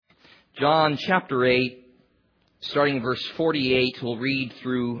John chapter 8, starting in verse 48, we'll read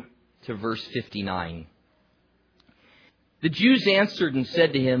through to verse 59. The Jews answered and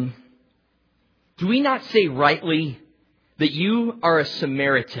said to him, "Do we not say rightly that you are a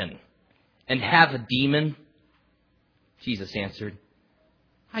Samaritan and have a demon?" Jesus answered,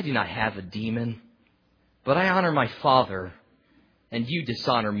 "I do not have a demon, but I honor my Father, and you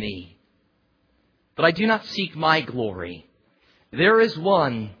dishonor me. But I do not seek my glory. There is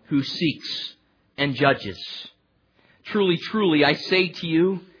one who seeks and judges. Truly, truly, I say to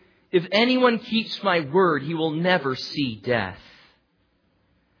you, if anyone keeps my word, he will never see death."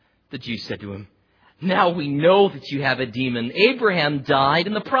 The Jews said to him, "Now we know that you have a demon. Abraham died,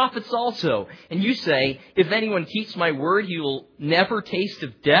 and the prophets also. And you say, if anyone keeps my word, he will never taste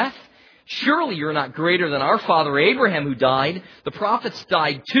of death? Surely you're not greater than our father Abraham, who died. The prophets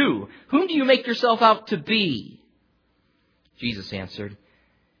died too. Whom do you make yourself out to be?" Jesus answered,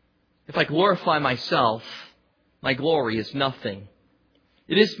 "If I glorify myself, my glory is nothing.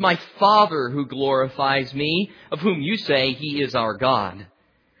 It is my Father who glorifies me, of whom you say he is our God.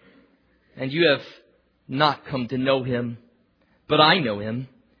 And you have not come to know him, but I know him.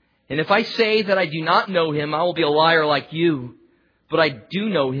 And if I say that I do not know him, I will be a liar like you. But I do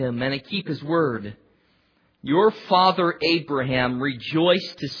know him, and I keep his word. Your father Abraham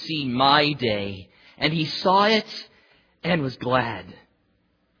rejoiced to see my day, and he saw it and was glad."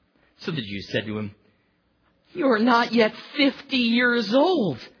 So the Jews said to him, "You are not yet 50 years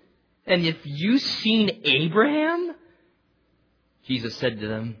old, and have you seen Abraham?" Jesus said to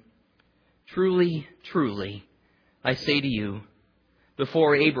them, "Truly, truly, I say to you,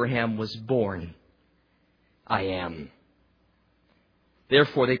 before Abraham was born, I am."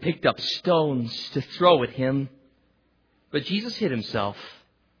 Therefore they picked up stones to throw at him, but Jesus hid himself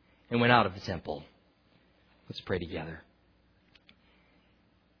and went out of the temple. Let's pray together.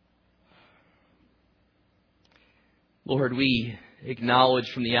 Lord, we acknowledge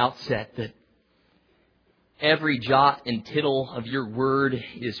from the outset that every jot and tittle of your word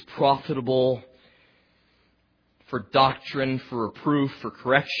is profitable for doctrine, for reproof, for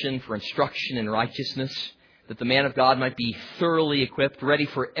correction, for instruction in righteousness, that the man of God might be thoroughly equipped, ready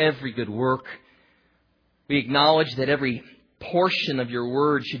for every good work. We acknowledge that every portion of your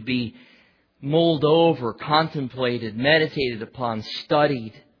word should be mulled over, contemplated, meditated upon,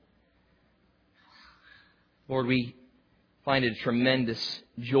 studied. Lord, we find it a tremendous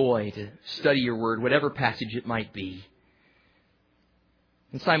joy to study your word, whatever passage it might be.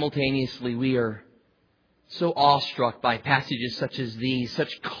 And simultaneously, we are so awestruck by passages such as these,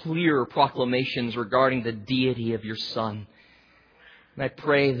 such clear proclamations regarding the deity of your Son. And I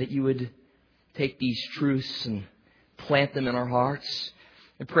pray that you would take these truths and plant them in our hearts.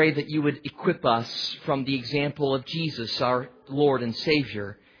 I pray that you would equip us from the example of Jesus, our Lord and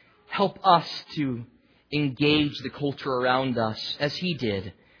Savior. Help us to engage the culture around us as he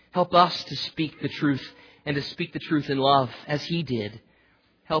did. Help us to speak the truth and to speak the truth in love as he did.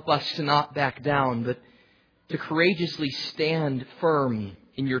 Help us to not back down, but to courageously stand firm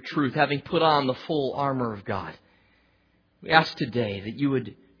in your truth, having put on the full armor of God. We ask today that you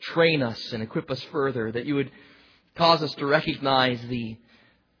would train us and equip us further, that you would cause us to recognize the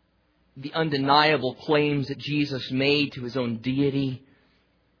undeniable claims that Jesus made to his own deity,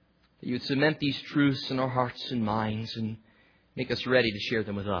 that you would cement these truths in our hearts and minds and make us ready to share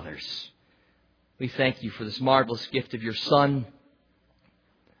them with others. We thank you for this marvelous gift of your Son,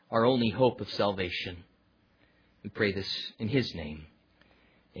 our only hope of salvation. We pray this in his name.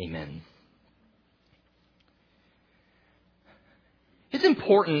 Amen. It's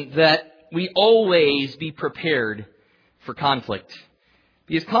important that we always be prepared for conflict,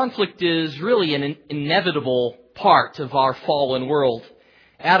 because conflict is really an inevitable part of our fallen world.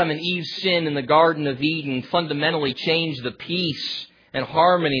 Adam and Eve's sin in the Garden of Eden fundamentally changed the peace and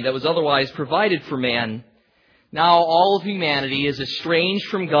harmony that was otherwise provided for man. Now all of humanity is estranged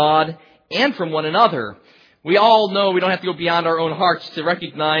from God and from one another. We all know, we don't have to go beyond our own hearts to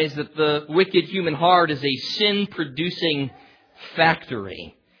recognize that the wicked human heart is a sin-producing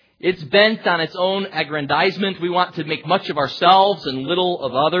factory. It's bent on its own aggrandizement. We want to make much of ourselves and little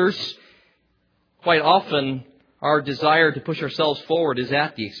of others. Quite often, our desire to push ourselves forward is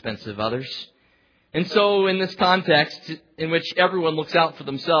at the expense of others. And so in this context, in which everyone looks out for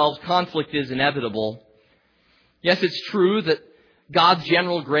themselves, conflict is inevitable. Yes, it's true that God's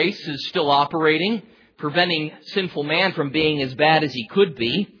general grace is still operating, preventing sinful man from being as bad as he could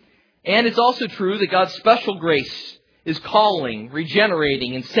be. And it's also true that God's special grace is calling,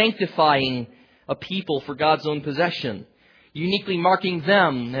 regenerating, and sanctifying a people for God's own possession, uniquely marking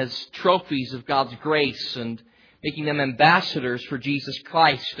them as trophies of God's grace and making them ambassadors for Jesus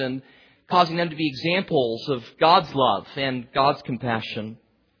Christ, and causing them to be examples of God's love and God's compassion.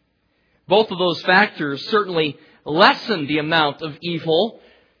 Both of those factors certainly lessen the amount of evil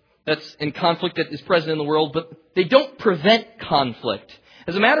that's in conflict that is present in the world, but they don't prevent conflict.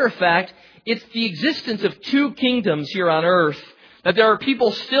 As a matter of fact, it's the existence of two kingdoms here on earth, that there are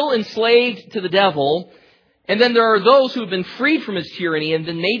people still enslaved to the devil, and then there are those who have been freed from his tyranny and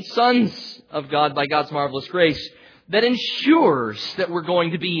been made sons of God by God's marvelous grace, that ensures that we're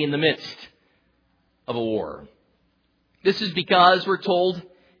going to be in the midst of a war. This is because we're told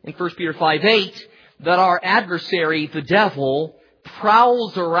in 1 Peter 5:8 that our adversary, the devil,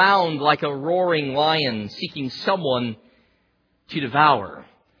 prowls around like a roaring lion seeking someone to devour.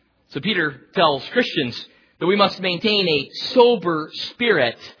 So Peter tells Christians that we must maintain a sober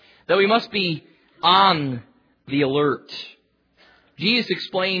spirit, that we must be on the alert. Jesus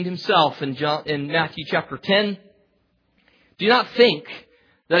explained himself in Matthew chapter 10, "Do not think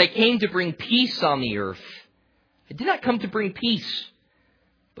that I came to bring peace on the earth. I did not come to bring peace,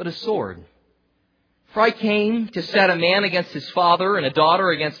 but a sword. For I came to set a man against his father, and a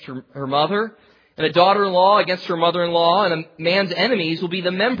daughter against her mother, and a daughter-in-law against her mother-in-law, and a man's enemies will be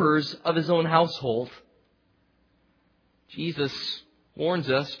the members of his own household." Jesus warns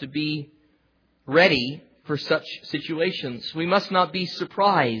us to be ready for such situations. We must not be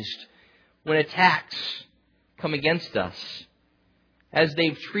surprised when attacks come against us. As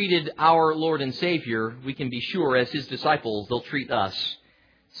they've treated our Lord and Savior, we can be sure as his disciples they'll treat us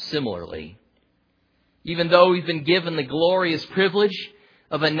similarly. Even though we've been given the glorious privilege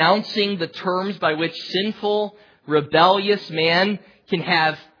of announcing the terms by which sinful, rebellious man can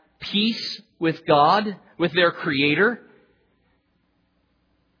have peace with God, with their Creator,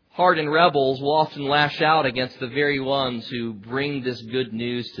 hardened rebels will often lash out against the very ones who bring this good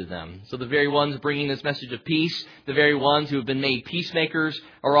news to them. So the very ones bringing this message of peace, the very ones who have been made peacemakers,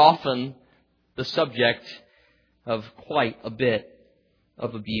 are often the subject of quite a bit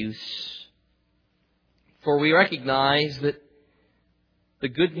of abuse. For we recognize that the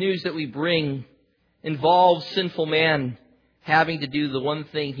good news that we bring involves sinful man having to do the one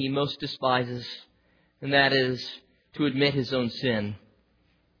thing he most despises, and that is to admit his own sin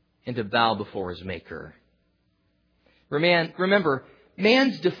and to bow before his Maker. Remember,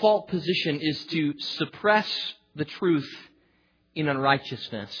 man's default position is to suppress the truth in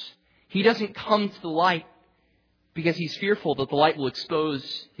unrighteousness. He doesn't come to the light because he's fearful that the light will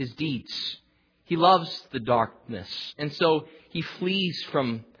expose his deeds. He loves the darkness, and so he flees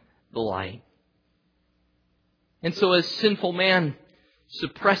from the light. And so as sinful man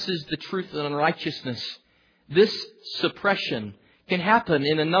suppresses the truth in unrighteousness, this suppression can happen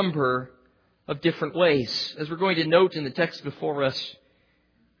in a number of different ways, as we're going to note in the text before us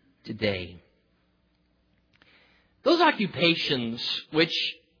today. Those occupations which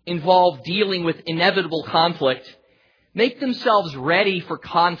involve dealing with inevitable conflict make themselves ready for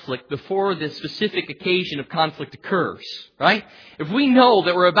conflict before the specific occasion of conflict occurs, right? If we know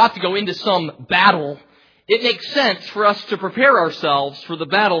that we're about to go into some battle, it makes sense for us to prepare ourselves for the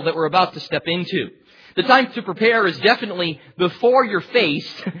battle that we're about to step into. The time to prepare is definitely before you're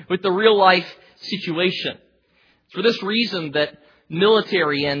faced with the real life situation. It's for this reason that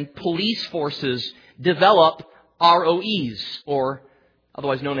military and police forces develop ROEs, or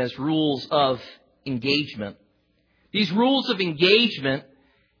otherwise known as rules of engagement. These rules of engagement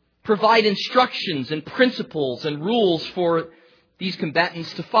provide instructions and principles and rules for these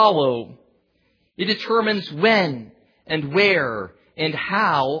combatants to follow. It determines when and where and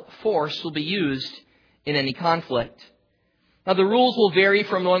how force will be used in any conflict. Now, the rules will vary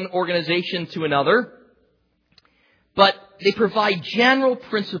from one organization to another, but they provide general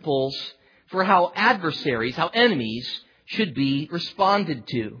principles for how adversaries, how enemies, should be responded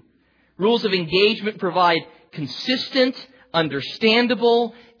to. Rules of engagement provide consistent,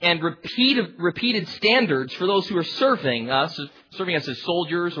 understandable, and repeated standards for those who are serving us as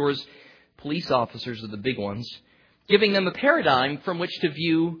soldiers or as police officers are the big ones, giving them a paradigm from which to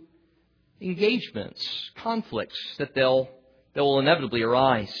view engagements, conflicts that will inevitably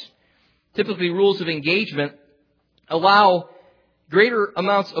arise. Typically, rules of engagement allow greater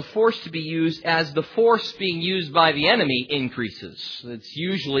amounts of force to be used as the force being used by the enemy increases. It's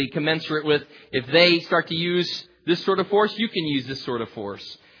usually commensurate with if they start to use this sort of force, you can use this sort of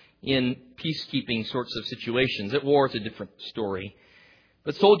force in peacekeeping sorts of situations. At war, it's a different story.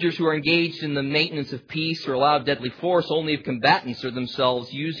 But soldiers who are engaged in the maintenance of peace are allowed deadly force only if combatants are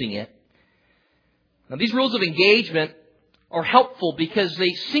themselves using it. Now, these rules of engagement are helpful because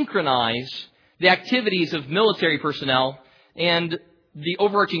they synchronize the activities of military personnel and the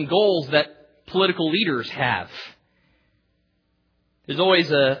overarching goals that political leaders have. There's always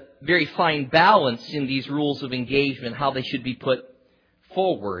a very fine balance in these rules of engagement, how they should be put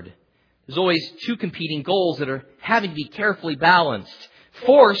forward. There's always two competing goals that are having to be carefully balanced.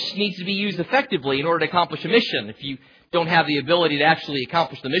 Force needs to be used effectively in order to accomplish a mission. If you don't have the ability to actually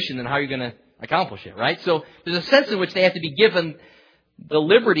accomplish the mission, then how are you going to accomplish it, right? So there's a sense in which they have to be given the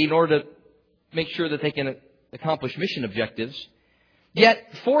liberty in order to make sure that they can accomplish mission objectives.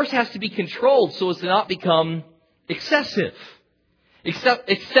 Yet force has to be controlled so as to not become excessive.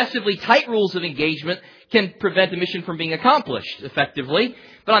 Excessively tight rules of engagement can prevent the mission from being accomplished effectively.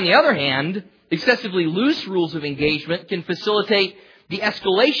 But on the other hand, excessively loose rules of engagement can facilitate the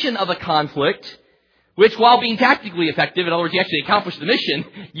escalation of a conflict, which, while being tactically effective, in other words, you actually accomplish the mission,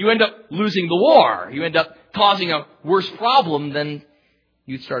 you end up losing the war. You end up causing a worse problem than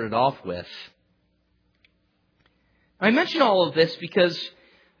you started off with. I mention all of this because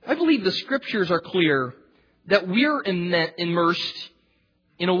I believe the Scriptures are clear that we're immersed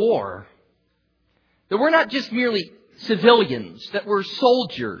in a war. That we're not just merely civilians, that we're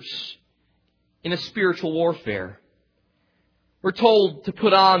soldiers in a spiritual warfare. We're told to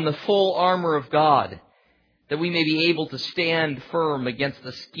put on the full armor of God, that we may be able to stand firm against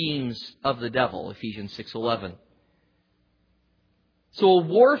the schemes of the devil, Ephesians 6:11. So a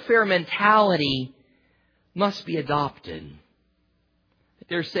warfare mentality must be adopted. I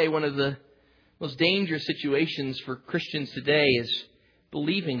dare say one of the most dangerous situations for Christians today is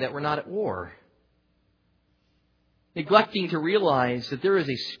believing that we're not at war. Neglecting to realize that there is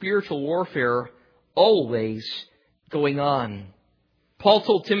a spiritual warfare always going on. Paul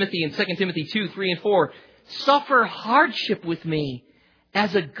told Timothy in 2 Timothy 2:3-4, "Suffer hardship with me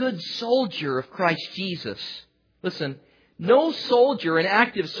as a good soldier of Christ Jesus." Listen, no soldier in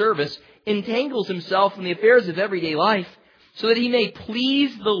active service entangles himself in the affairs of everyday life so that he may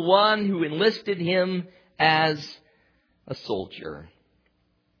please the one who enlisted him as a soldier.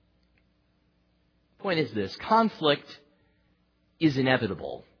 The point is this: conflict is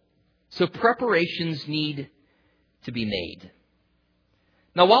inevitable. So preparations need to be made.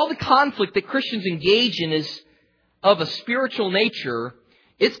 Now, while the conflict that Christians engage in is of a spiritual nature,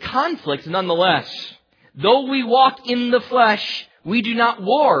 it's conflict nonetheless. Though we walk in the flesh, we do not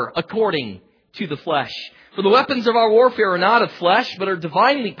war according to the flesh. For the weapons of our warfare are not of flesh, but are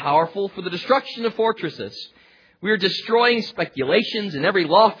divinely powerful for the destruction of fortresses. We are destroying speculations and every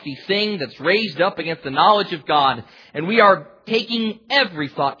lofty thing that's raised up against the knowledge of God. And we are taking every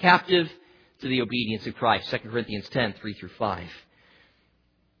thought captive to the obedience of Christ. 2 Corinthians 10:3-5.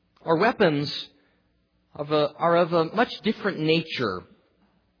 Our weapons are of a much different nature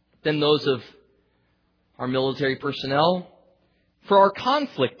than those of our military personnel. For our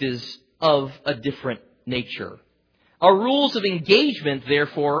conflict is of a different nature. Our rules of engagement,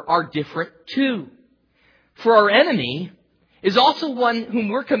 therefore, are different too. For our enemy is also one whom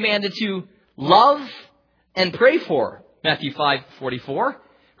we're commanded to love and pray for. Matthew 5:44.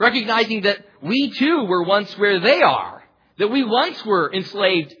 Recognizing that we too were once where they are. That we once were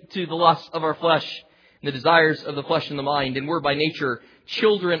enslaved to the lusts of our flesh and the desires of the flesh and the mind, and were by nature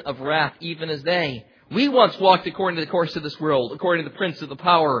children of wrath, even as they. We once walked according to the course of this world, according to the prince of the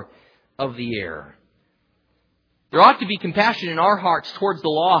power of the air. There ought to be compassion in our hearts towards the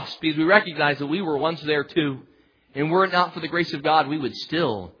lost, because we recognize that we were once there too. And were it not for the grace of God, we would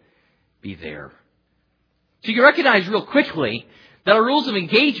still be there. So you can recognize real quickly that our rules of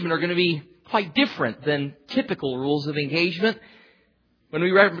engagement are going to be quite different than typical rules of engagement. When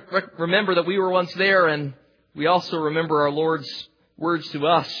we remember that we were once there, and we also remember our Lord's words to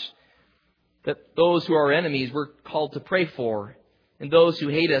us, that those who are our enemies we're called to pray for, and those who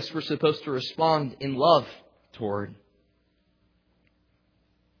hate us we're supposed to respond in love toward.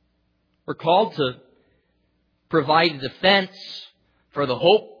 We're called to provide a defense for the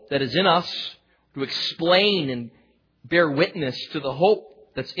hope that is in us, to explain and bear witness to the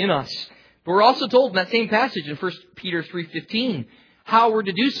hope that's in us. But we're also told in that same passage in 1 Peter 3:15 how we're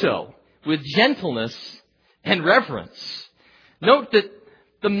to do so, with gentleness and reverence. Note that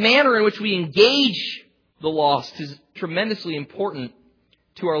the manner in which we engage the lost is tremendously important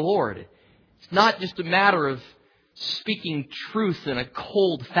to our Lord. It's not just a matter of speaking truth in a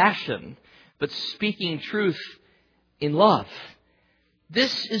cold fashion, but speaking truth in love.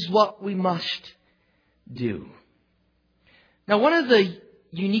 This is what we must do. Now, one of the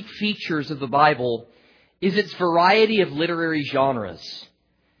unique features of the Bible is its variety of literary genres.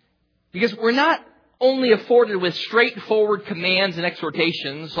 Because we're not only afforded with straightforward commands and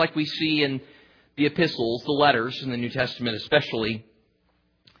exhortations like we see in the epistles, the letters in the New Testament especially,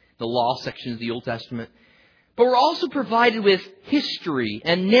 the law sections of the Old Testament, but we're also provided with history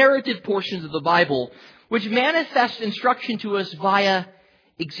and narrative portions of the Bible which manifest instruction to us via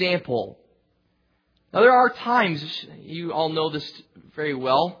example. Now, there are times, you all know this very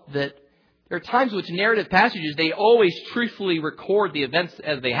well, that there are times in which narrative passages, they always truthfully record the events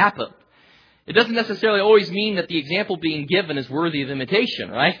as they happen. It doesn't necessarily always mean that the example being given is worthy of imitation,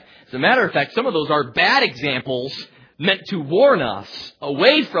 right? As a matter of fact, some of those are bad examples meant to warn us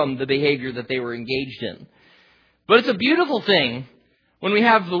away from the behavior that they were engaged in. But it's a beautiful thing when we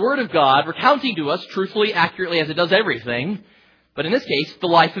have the Word of God recounting to us truthfully, accurately, as it does everything, but in this case, the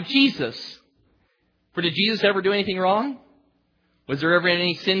life of Jesus. For did Jesus ever do anything wrong? Was there ever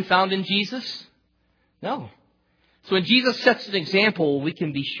any sin found in Jesus? No. So when Jesus sets an example, we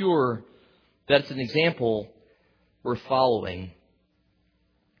can be sure that it's an example worth following.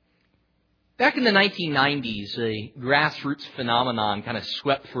 Back in the 1990s, a grassroots phenomenon kind of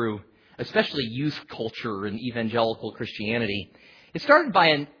swept through, especially youth culture and evangelical Christianity. It started by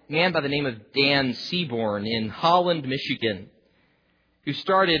a man by the name of Dan Seaborn in Holland, Michigan, who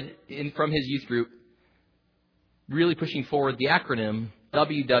started from his youth group really pushing forward the acronym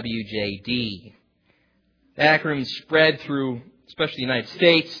WWJD. The acronym spread through, especially the United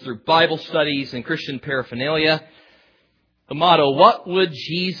States, through Bible studies and Christian paraphernalia. The motto, "What would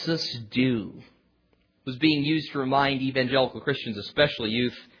Jesus do?" was being used to remind evangelical Christians, especially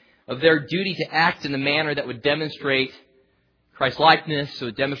youth, of their duty to act in a manner that would demonstrate Christ-likeness, so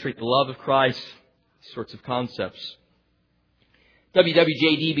would demonstrate the love of Christ, these sorts of concepts.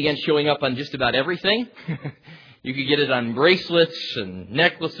 WWJD began showing up on just about everything. You could get it on bracelets and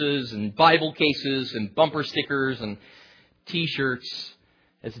necklaces and Bible cases and bumper stickers and T-shirts,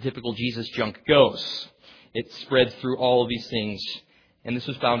 as the typical Jesus junk goes. It spread through all of these things, and this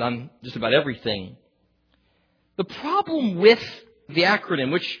was found on just about everything. The problem with the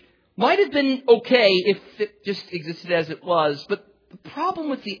acronym, which might have been okay if it just existed as it was, but the problem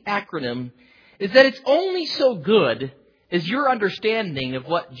with the acronym is that it's only so good as your understanding of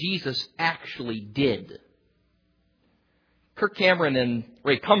what Jesus actually did. Kirk Cameron and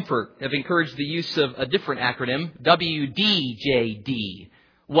Ray Comfort have encouraged the use of a different acronym, WDJD.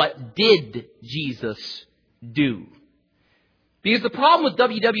 What did Jesus do? Because the problem with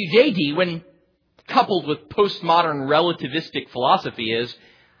WWJD, when coupled with postmodern relativistic philosophy, is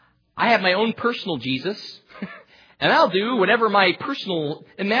I have my own personal Jesus, and I'll do whatever my personal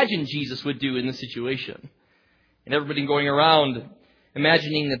imagined Jesus would do in this situation. And everybody going around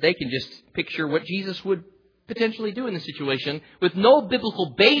imagining that they can just picture what Jesus would potentially do in this situation with no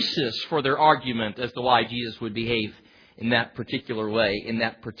biblical basis for their argument as to why Jesus would behave in that particular way, in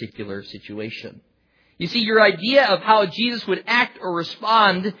that particular situation. You see, your idea of how Jesus would act or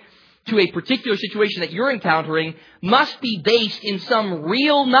respond to a particular situation that you're encountering must be based in some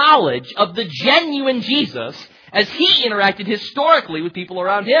real knowledge of the genuine Jesus as he interacted historically with people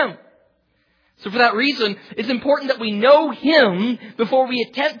around him. So for that reason, it's important that we know him before we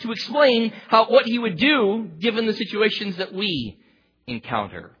attempt to explain what he would do given the situations that we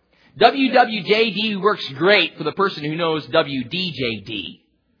encounter. WWJD works great for the person who knows WDJD.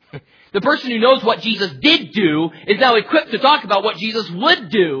 The person who knows what Jesus did do is now equipped to talk about what Jesus would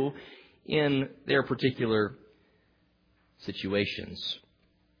do in their particular situations.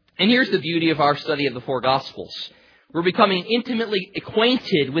 And here's the beauty of our study of the four Gospels. We're becoming intimately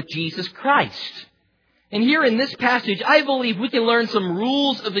acquainted with Jesus Christ. And here in this passage, I believe we can learn some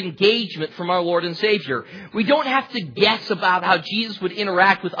rules of engagement from our Lord and Savior. We don't have to guess about how Jesus would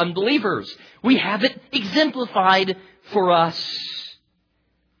interact with unbelievers. We have it exemplified for us.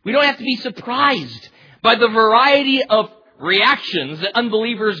 We don't have to be surprised by the variety of reactions that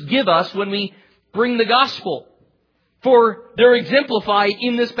unbelievers give us when we bring the gospel, for they're exemplified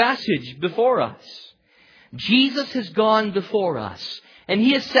in this passage before us. Jesus has gone before us, and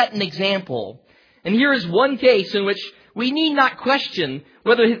he has set an example. And here is one case in which we need not question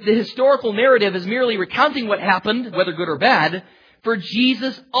whether the historical narrative is merely recounting what happened, whether good or bad, for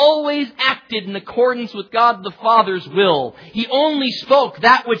Jesus always acted in accordance with God the Father's will. He only spoke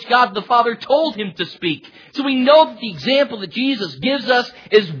that which God the Father told him to speak. So we know that the example that Jesus gives us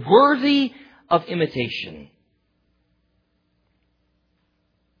is worthy of imitation.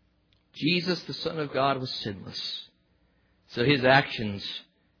 Jesus, the Son of God, was sinless. So his actions,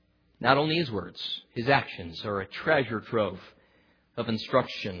 not only his words, his actions are a treasure trove of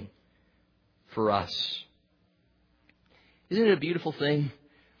instruction for us. Isn't it a beautiful thing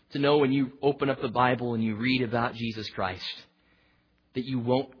to know when you open up the Bible and you read about Jesus Christ that you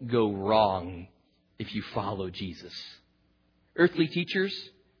won't go wrong if you follow Jesus? Earthly teachers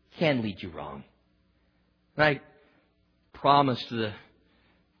can lead you wrong. And I promised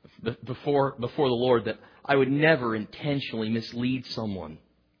before the Lord that I would never intentionally mislead someone.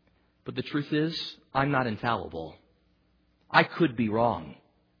 But the truth is, I'm not infallible. I could be wrong.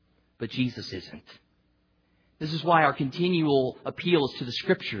 but Jesus isn't. This is why our continual appeal is to the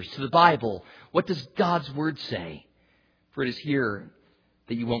Scriptures, to the Bible. What does God's Word say? For it is here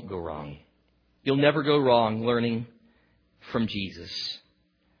that you won't go wrong. You'll never go wrong learning from Jesus.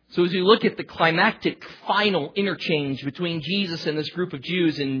 So as we look at the climactic final interchange between Jesus and this group of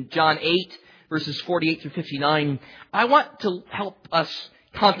Jews in John 8, verses 48 through 59, I want to help us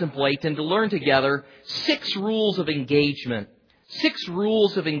contemplate and to learn together 6 rules of engagement. 6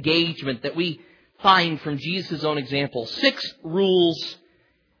 rules of engagement that we find from Jesus' own example. 6 rules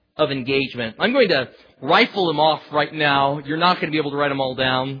of engagement. I'm going to rifle them off right now. You're not going to be able to write them all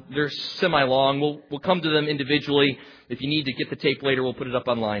down. They're semi-long. We'll come to them individually. If you need to get the tape later, we'll put it up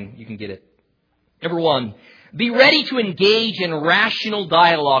online. You can get it. Number 1, be ready to engage in rational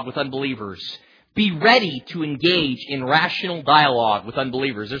dialogue with unbelievers. Be ready to engage in rational dialogue with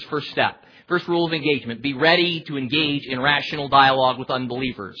unbelievers. There's the first step. First rule of engagement. Be ready to engage in rational dialogue with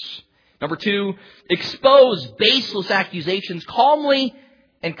unbelievers. Number 2, expose baseless accusations calmly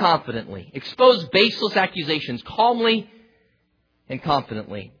and confidently. Expose baseless accusations calmly and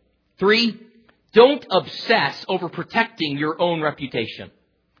confidently. 3, don't obsess over protecting your own reputation.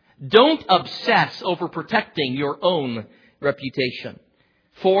 Don't obsess over protecting your own reputation.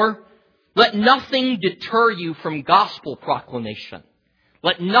 4, let nothing deter you from gospel proclamation.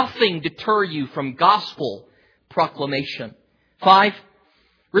 Let nothing deter you from gospel proclamation. 5,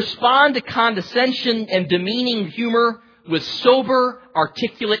 respond to condescension and demeaning humor with sober,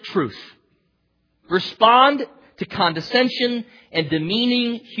 articulate truth. Respond to condescension and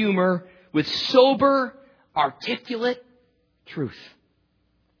demeaning humor with sober, articulate truth.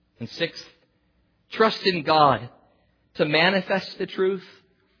 And 6th, trust in God to manifest the truth,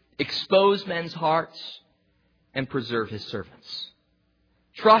 expose men's hearts, and preserve His servants.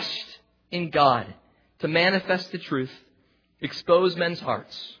 Trust in God to manifest the truth, expose men's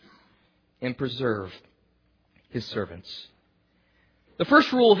hearts, and preserve His servants. The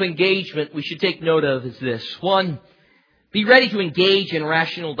first rule of engagement we should take note of is this. 1, be ready to engage in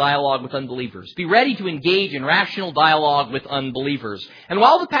rational dialogue with unbelievers. Be ready to engage in rational dialogue with unbelievers. And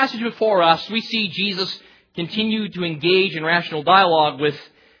while the passage before us, we see Jesus continue to engage in rational dialogue with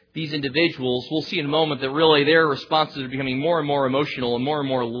these individuals, we'll see in a moment that really their responses are becoming more and more emotional and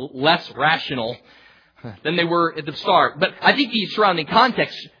more less rational than they were at the start. But I think the surrounding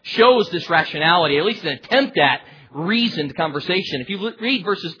context shows this rationality, at least an attempt at reasoned conversation. If you read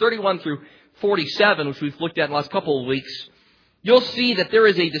verses 31 through 47, which we've looked at in the last couple of weeks, you'll see that there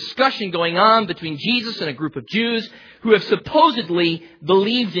is a discussion going on between Jesus and a group of Jews who have supposedly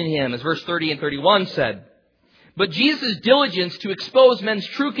believed in Him, as verse 30 and 31 said. But Jesus' diligence to expose men's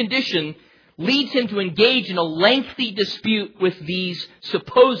true condition leads Him to engage in a lengthy dispute with these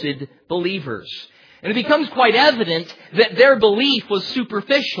supposed believers. And it becomes quite evident that their belief was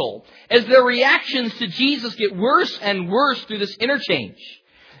superficial, as their reactions to Jesus get worse and worse through this interchange,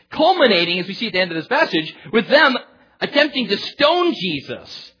 culminating, as we see at the end of this passage, with them attempting to stone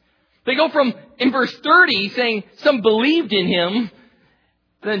Jesus. They go from, in verse 30, saying some believed in Him,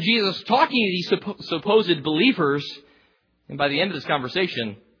 then Jesus talking to these supposed believers, and by the end of this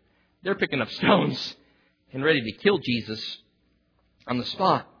conversation, they're picking up stones and ready to kill Jesus on the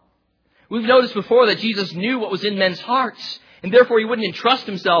spot. We've noticed before that Jesus knew what was in men's hearts, and therefore He wouldn't entrust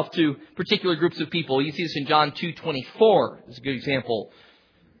Himself to particular groups of people. You see this in John 2:24. It's a good example.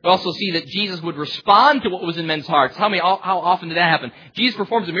 We also see that Jesus would respond to what was in men's hearts. How often did that happen? Jesus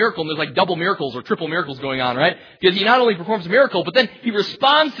performs a miracle, and there's like double miracles or triple miracles going on, right? Because He not only performs a miracle, but then He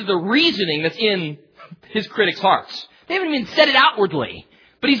responds to the reasoning that's in His critics' hearts. They haven't even said it outwardly,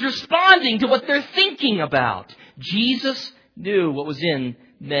 but He's responding to what they're thinking about. Jesus knew what was in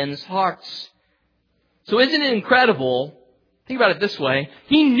men's hearts. So isn't it incredible? Think about it this way.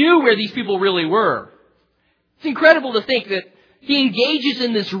 He knew where these people really were. It's incredible to think that He engages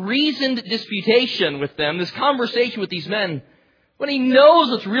in this reasoned disputation with them, this conversation with these men, when He knows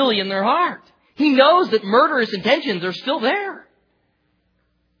what's really in their heart. He knows that murderous intentions are still there.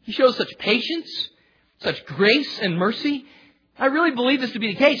 He shows such patience, such grace and mercy. I really believe this to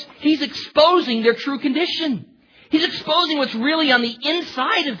be the case. He's exposing their true condition. He's exposing what's really on the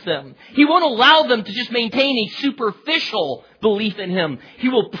inside of them. He won't allow them to just maintain a superficial belief in Him. He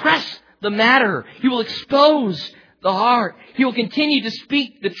will press the matter. He will expose the heart. He will continue to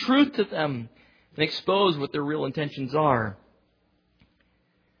speak the truth to them and expose what their real intentions are.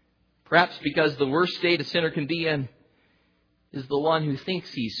 Perhaps because the worst state a sinner can be in is the one who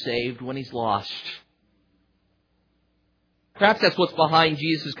thinks he's saved when he's lost. Perhaps that's what's behind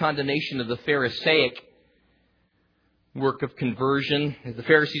Jesus' condemnation of the Pharisaic work of conversion. As the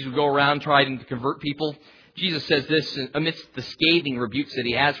Pharisees would go around trying to convert people, Jesus says this amidst the scathing rebukes that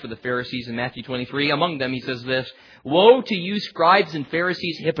he has for the Pharisees in Matthew 23. Among them, he says this, "Woe to you, scribes and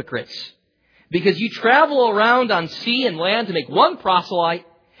Pharisees, hypocrites! Because you travel around on sea and land to make one proselyte,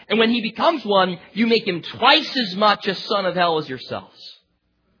 and when he becomes one, you make him twice as much a son of hell as yourselves."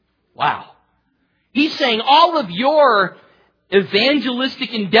 Wow. He's saying all of your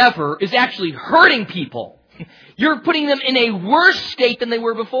evangelistic endeavor is actually hurting people. You're putting them in a worse state than they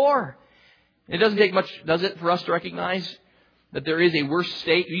were before. It doesn't take much, does it, for us to recognize that there is a worse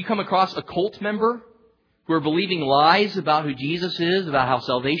state? You come across a cult member who are believing lies about who Jesus is, about how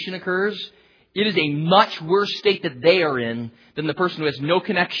salvation occurs. It is a much worse state that they are in than the person who has no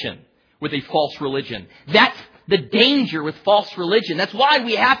connection with a false religion. That's the danger with false religion. That's why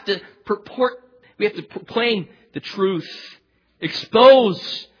we have to proclaim the truth,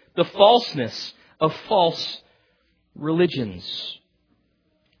 expose the falseness of false religions.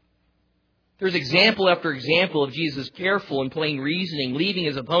 There's example after example of Jesus' careful and plain reasoning, leaving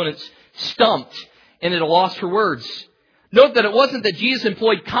his opponents stumped and at a loss for words. Note that it wasn't that Jesus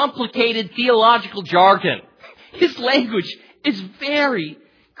employed complicated theological jargon. His language is very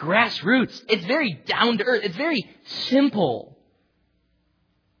grassroots. It's very down to earth. It's very simple.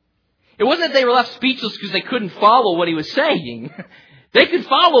 It wasn't that they were left speechless because they couldn't follow what he was saying. They could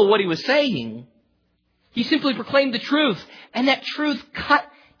follow what he was saying. He simply proclaimed the truth, and that truth cut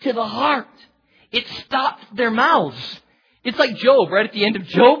to the heart. It stopped their mouths. It's like Job, right at the end of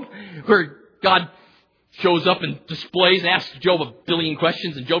Job, where God shows up and displays and asks Job a billion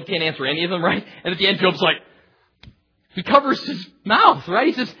questions, and Job can't answer any of them, right? And at the end, Job's like, he covers his mouth, right?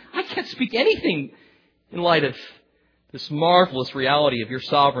 He says, I can't speak anything in light of this marvelous reality of your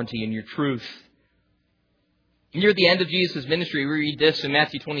sovereignty and your truth. Near the end of Jesus' ministry, we read this in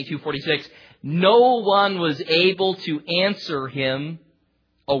Matthew 22:46. No one was able to answer him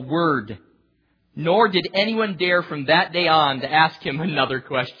a word, nor did anyone dare from that day on to ask him another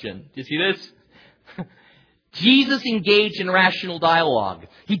question. Do you see this? Jesus engaged in rational dialogue.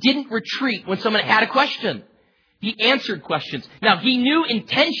 He didn't retreat when someone had a question. He answered questions. Now, he knew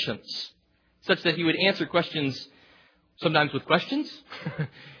intentions, such that he would answer questions sometimes with questions.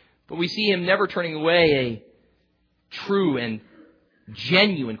 But we see him never turning away a true and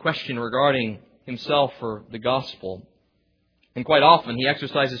genuine question regarding himself or the gospel. And quite often, he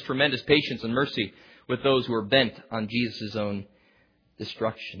exercises tremendous patience and mercy with those who are bent on Jesus' own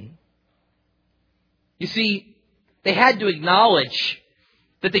destruction. You see, they had to acknowledge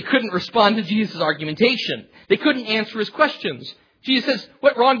that they couldn't respond to Jesus' argumentation. They couldn't answer his questions. Jesus says,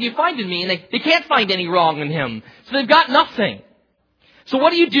 what wrong do you find in me? And they can't find any wrong in him. So they've got nothing. So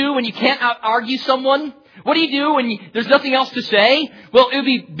what do you do when you can't out-argue someone? What do you do when there's nothing else to say? Well, it would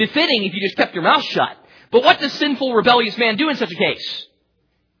be befitting if you just kept your mouth shut. But what does sinful, rebellious man do in such a case?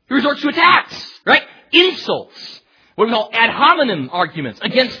 He resorts to attacks, right? Insults. What we call ad hominem arguments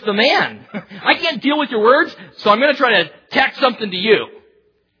against the man. I can't deal with your words, so I'm going to try to tack something to you.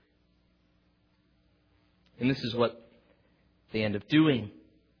 And this is what they end up doing.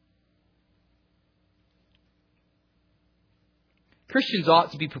 Christians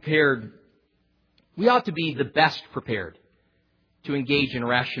ought to be prepared. We ought to be the best prepared to engage in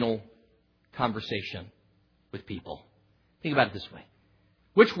rational conversation with people. Think about it this way.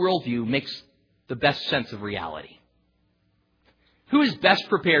 Which worldview makes the best sense of reality? Who is best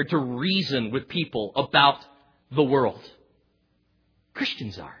prepared to reason with people about the world?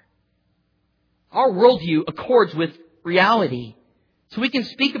 Christians are. Our worldview accords with reality. So we can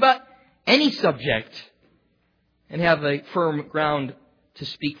speak about any subject and have a firm ground to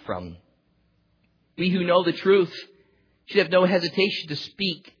speak from. We who know the truth should have no hesitation to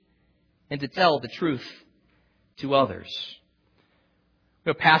speak and to tell the truth to others.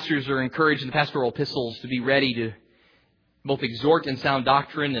 Pastors are encouraged in the pastoral epistles to be ready to both exhort in sound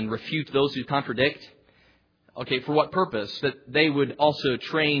doctrine and refute those who contradict. Okay, for what purpose? That they would also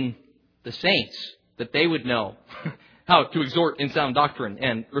train the saints, that they would know how to exhort in sound doctrine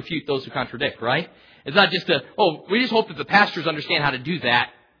and refute those who contradict, right? It's not just we just hope that the pastors understand how to do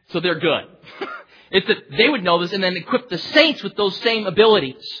that, so they're good. It's that they would know this and then equip the saints with those same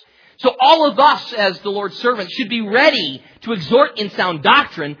abilities. So all of us as the Lord's servants should be ready to exhort in sound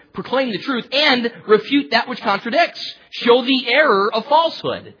doctrine, proclaim the truth, and refute that which contradicts. Show the error of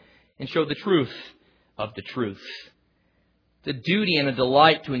falsehood and show the truth of the truth. The duty and a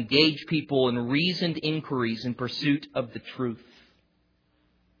delight to engage people in reasoned inquiries in pursuit of the truth.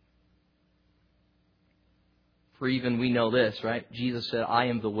 For even we know this, right? Jesus said, I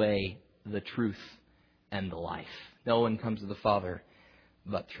am the way, the truth, and the life. No one comes to the Father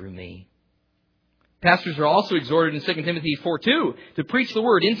but through me. Pastors are also exhorted in 2 Timothy 4:2 to preach the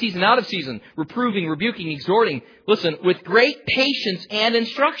word in season, out of season, reproving, rebuking, exhorting. Listen, with great patience and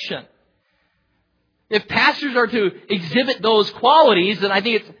instruction. If pastors are to exhibit those qualities, then I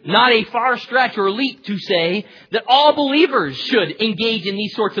think it's not a far stretch or a leap to say that all believers should engage in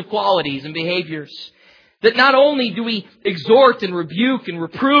these sorts of qualities and behaviors. That not only do we exhort and rebuke and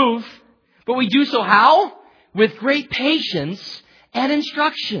reprove, but we do so how? With great patience and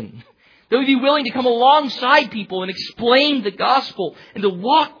instruction. That we be willing to come alongside people and explain the gospel and to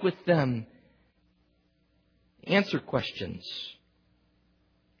walk with them. Answer questions.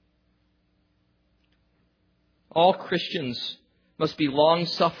 All Christians must be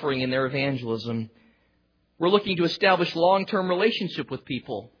long-suffering in their evangelism. We're looking to establish long-term relationship with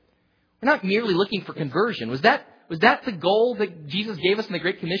people. We're not merely looking for conversion. Was that the goal that Jesus gave us in the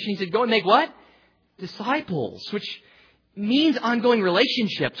Great Commission? He said, go and make what? Disciples, which means ongoing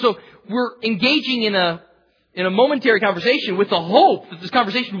relationship. So we're engaging in a momentary conversation with the hope that this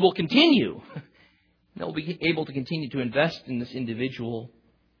conversation will continue. That we'll be able to continue to invest in this individual.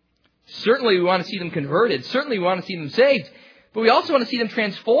 Certainly we want to see them converted. Certainly we want to see them saved. But we also want to see them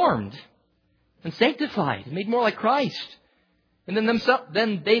transformed and sanctified and made more like Christ. And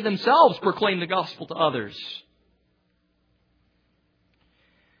then they themselves proclaim the gospel to others.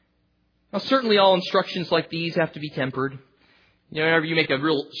 Now, certainly all instructions like these have to be tempered. Whenever you make a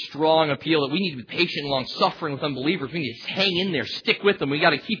real strong appeal that we need to be patient and long-suffering with unbelievers, we need to hang in there, stick with them. We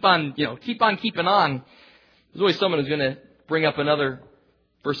got to keep on keeping on. There's always someone who's going to bring up another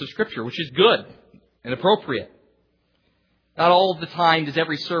verse of Scripture, which is good and appropriate. Not all of the time does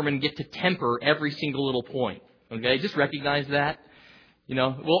every sermon get to temper every single little point. Okay, just recognize that.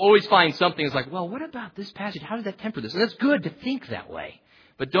 We'll always find something that's like, well, what about this passage? How does that temper this? And that's good to think that way.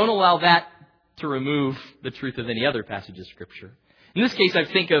 But don't allow that to remove the truth of any other passage of Scripture. In this case, I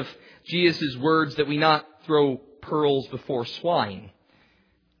think of Jesus' words that we not throw pearls before swine.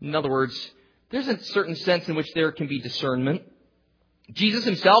 In other words, there's a certain sense in which there can be discernment. Jesus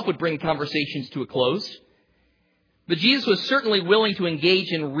himself would bring conversations to a close. But Jesus was certainly willing to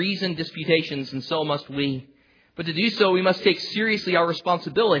engage in reasoned disputations, and so must we. But to do so, we must take seriously our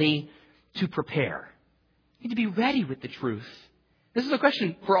responsibility to prepare. We need to be ready with the truth. This is a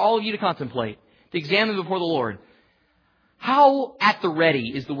question for all of you to contemplate, to examine before the Lord. How at the ready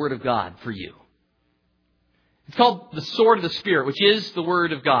is the Word of God for you? It's called the sword of the Spirit, which is the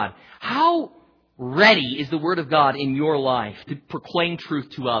Word of God. How ready is the Word of God in your life to proclaim truth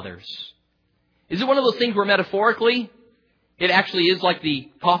to others? Is it one of those things where metaphorically it actually is like the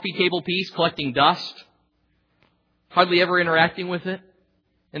coffee table piece collecting dust, hardly ever interacting with it,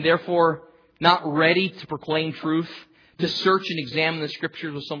 and therefore not ready to proclaim truth, to search and examine the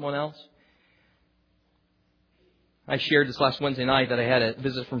Scriptures with someone else? I shared this last Wednesday night that I had a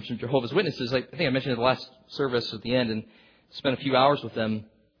visit from some Jehovah's Witnesses. I think I mentioned it the last service at the end, and spent a few hours with them.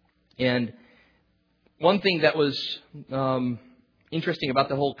 And one thing that was interesting about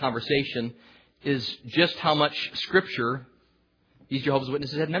the whole conversation is just how much Scripture these Jehovah's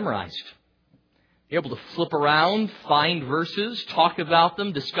Witnesses had memorized. They were able to flip around, find verses, talk about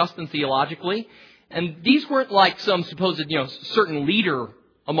them, discuss them theologically. And these weren't like some supposed, certain leader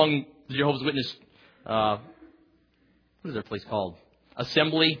among the Jehovah's Witness, what is their place called?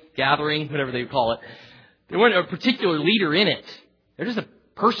 Assembly, gathering, whatever they call it. They weren't a particular leader in it. They're just a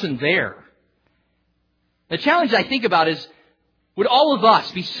person there. The challenge I think about is, would all of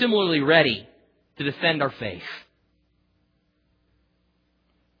us be similarly ready to defend our faith?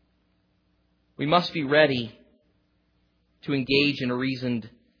 We must be ready to engage in a reasoned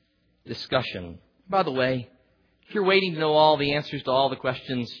discussion. By the way, if you're waiting to know all the answers to all the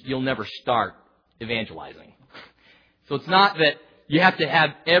questions, you'll never start evangelizing. So it's not that you have to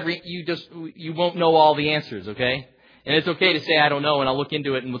have you won't know all the answers, okay? And it's okay to say, I don't know, and I'll look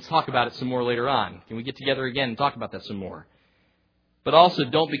into it, and let's talk about it some more later on. Can we get together again and talk about that some more? But also,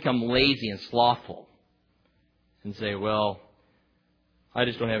 don't become lazy and slothful and say, well, I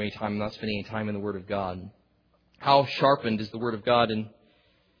just don't have any time. I'm not spending any time in the Word of God. How sharpened is the Word of God in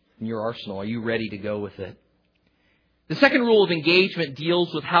your arsenal? Are you ready to go with it? The second rule of engagement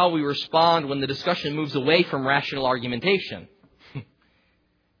deals with how we respond when the discussion moves away from rational argumentation.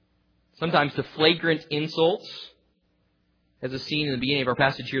 Sometimes the flagrant insults, as is seen in the beginning of our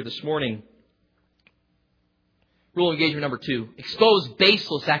passage here this morning. Rule of engagement number 2. Expose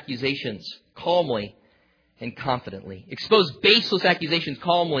baseless accusations calmly and confidently. Expose baseless accusations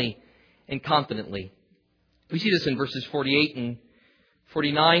calmly and confidently. We see this in verses 48 and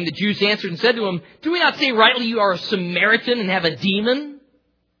 49. The Jews answered and said to him, do we not say rightly you are a Samaritan and have a demon?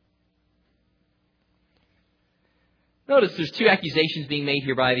 Notice there's two accusations being made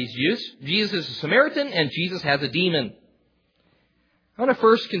here by these Jews. Jesus is a Samaritan and Jesus has a demon. I want to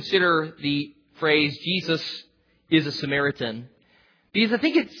first consider the phrase, Jesus is a Samaritan, because I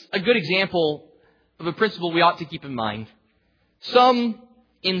think it's a good example of a principle we ought to keep in mind. Some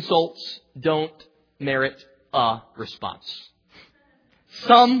insults don't merit a response.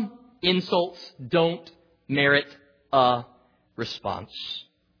 Some insults don't merit a response.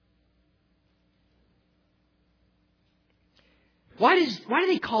 Why do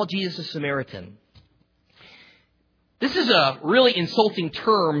they call Jesus a Samaritan? This is a really insulting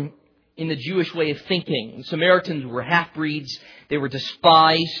term in the Jewish way of thinking. The Samaritans were half-breeds. They were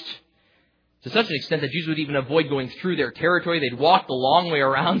despised to such an extent that Jews would even avoid going through their territory. They'd walk the long way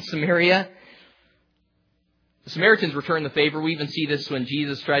around Samaria. The Samaritans return the favor. We even see this when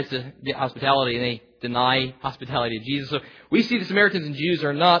Jesus tries to get hospitality and they deny hospitality to Jesus. So we see the Samaritans and Jews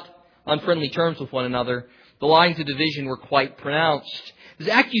are not on friendly terms with one another. The lines of division were quite pronounced. This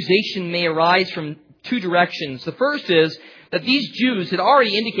accusation may arise from two directions. The first is that these Jews had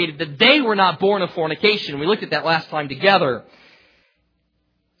already indicated that they were not born of fornication. We looked at that last time together.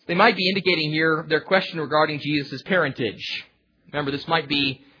 They might be indicating here their question regarding Jesus' parentage. Remember, this might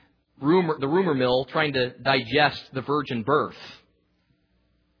be the rumor mill trying to digest the virgin birth.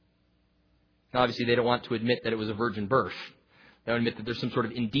 Now, obviously, they don't want to admit that it was a virgin birth. They don't admit that there's some sort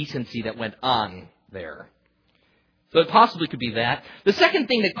of indecency that went on there. So it possibly could be that. The second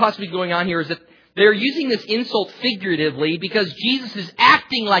thing that possibly going on here is that they're using this insult figuratively because Jesus is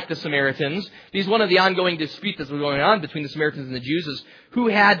acting like the Samaritans. Because one of the ongoing disputes that's going on between the Samaritans and the Jews is who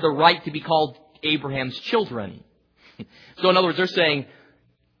had the right to be called Abraham's children. So in other words, they're saying,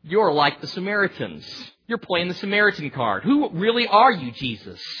 you're like the Samaritans. You're playing the Samaritan card. Who really are you,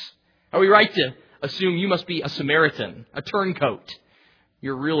 Jesus? Are we right to assume you must be a Samaritan, a turncoat?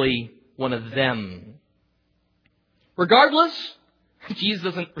 You're really one of them. Regardless, Jesus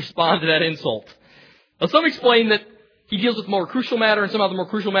doesn't respond to that insult. Now, some explain that he deals with more crucial matter, and somehow the more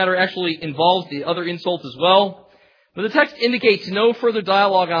crucial matter actually involves the other insults as well. But the text indicates no further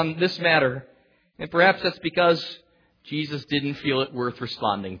dialogue on this matter, and perhaps that's because Jesus didn't feel it worth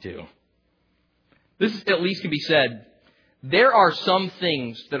responding to. This at least can be said. There are some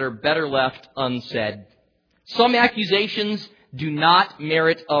things that are better left unsaid. Some accusations do not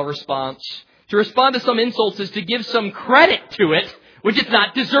merit a response. To respond to some insults is to give some credit to it, which it's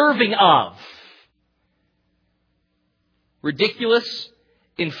not deserving of. Ridiculous,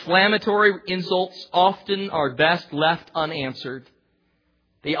 inflammatory insults often are best left unanswered.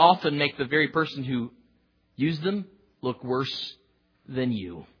 They often make the very person who used them look worse than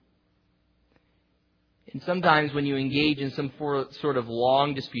you. And sometimes when you engage in some sort of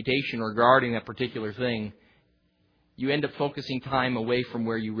long disputation regarding that particular thing, you end up focusing time away from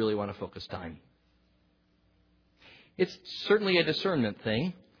where you really want to focus time. It's certainly a discernment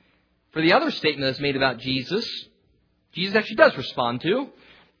thing. For the other statement that's made about Jesus, Jesus actually does respond to,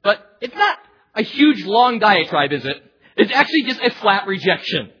 but it's not a huge long diatribe, is it? It's actually just a flat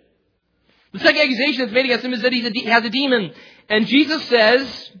rejection. The second accusation that's made against him is that he has a demon. And Jesus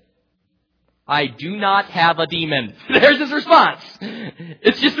says, I do not have a demon. There's his response.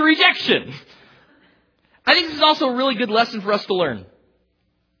 It's just a rejection. I think this is also a really good lesson for us to learn.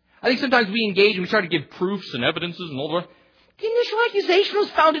 I think sometimes we engage and we try to give proofs and evidences and all that. The initial accusation was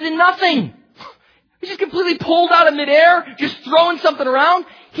founded in nothing. He's just completely pulled out of midair, just throwing something around.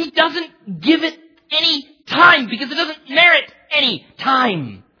 He doesn't give it any time because it doesn't merit any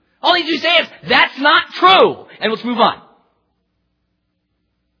time. All he needs to say is, that's not true. And let's move on.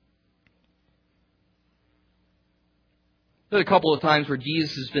 There's a couple of times where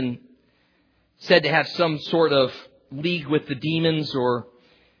Jesus has been said to have some sort of league with the demons, or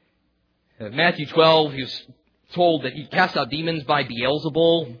Matthew 12, he was told that he cast out demons by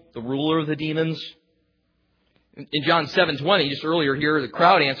Beelzebul, the ruler of the demons. In John 7:20, just earlier here, the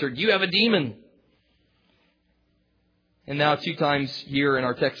crowd answered, you have a demon. And now 2 times here in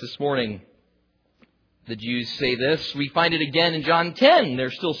our text this morning, the Jews say this. We find it again in John 10.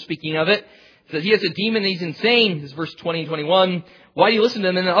 They're still speaking of it. It says he has a demon and he's insane. This is verse 20 and 21. Why do you listen to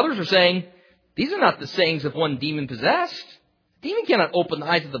them? And then others are saying, these are not the sayings of one demon possessed. The demon cannot open the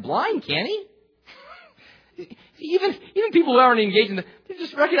eyes of the blind, can he? Even people who aren't engaged in they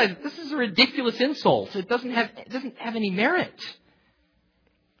just recognize this is a ridiculous insult. It doesn't have any merit.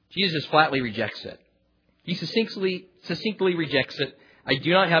 Jesus flatly rejects it. He succinctly rejects it. I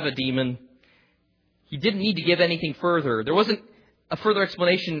do not have a demon. He didn't need to give anything further. There wasn't a further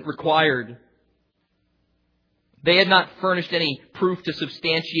explanation required. They had not furnished any proof to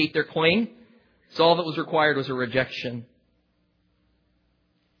substantiate their claim. So all that was required was a rejection.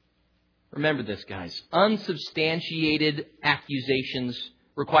 Remember this, guys. Unsubstantiated accusations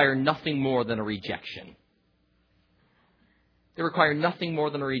require nothing more than a rejection. They require nothing more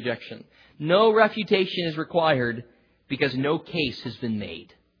than a rejection. No refutation is required because no case has been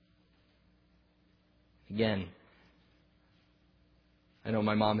made. Again, I know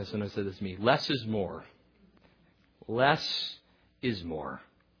my mom has sometimes said this to me. Less is more. Less is more.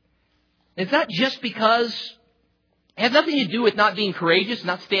 It's not just because it has nothing to do with not being courageous,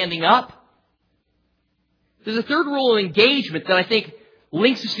 not standing up. There's a third rule of engagement that I think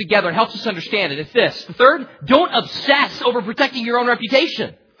links us together and helps us understand it. It's this. The third, don't obsess over protecting your own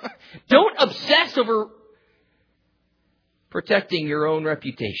reputation. Don't obsess over protecting your own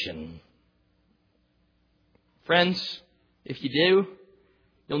reputation. Friends, if you do,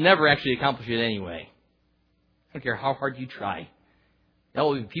 you'll never actually accomplish it anyway. I don't care how hard you try. There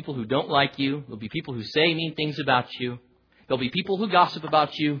will be people who don't like you. There'll be people who say mean things about you. There'll be people who gossip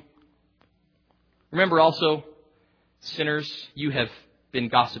about you. Remember also, sinners, you have been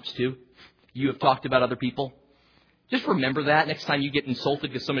gossips too. You have talked about other people. Just remember that next time you get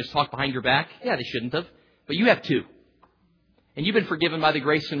insulted because somebody's talked behind your back. Yeah, they shouldn't have. But you have too. And you've been forgiven by the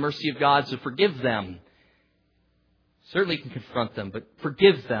grace and mercy of God, so forgive them. Certainly you can confront them, but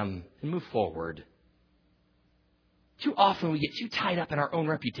forgive them and move forward. Too often we get too tied up in our own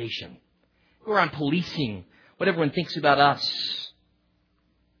reputation. We're on policing what everyone thinks about us.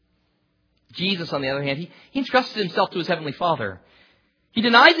 Jesus, on the other hand, he entrusted himself to his heavenly Father. He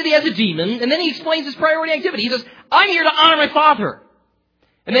denies that he has a demon, and then he explains his priority activity. He says, I'm here to honor my Father.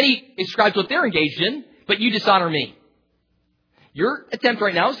 And then he describes what they're engaged in, but you dishonor me. Your attempt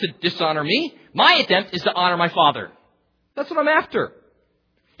right now is to dishonor me. My attempt is to honor my Father. That's what I'm after.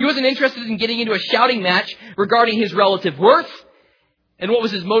 He wasn't interested in getting into a shouting match regarding his relative worth and what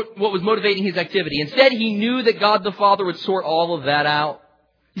was motivating his activity. Instead, he knew that God the Father would sort all of that out.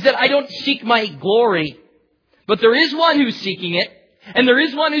 He said, I don't seek my glory, but there is one who's seeking it, and there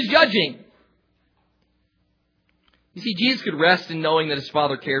is one who's judging. You see, Jesus could rest in knowing that his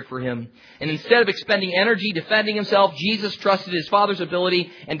Father cared for him. And instead of expending energy defending himself, Jesus trusted his Father's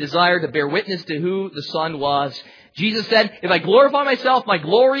ability and desire to bear witness to who the Son was. Jesus said, if I glorify myself, my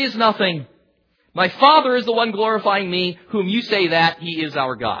glory is nothing. My Father is the one glorifying me, whom you say that he is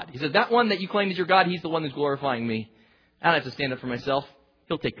our God. He said, that one that you claim is your God, he's the one who's glorifying me. I don't have to stand up for myself.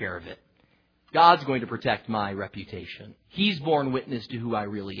 He'll take care of it. God's going to protect my reputation. He's borne witness to who I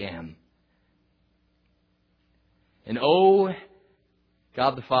really am. And oh,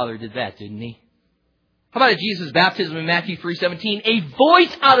 God the Father did that, didn't he? How about at Jesus' baptism in Matthew 3:17? A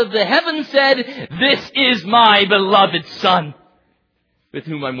voice out of the heavens said, this is my beloved Son, with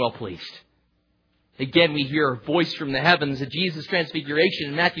whom I'm well pleased. Again, we hear a voice from the heavens at Jesus' transfiguration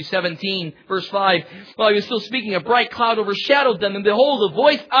in Matthew 17, verse 5. While he was still speaking, a bright cloud overshadowed them, and behold, a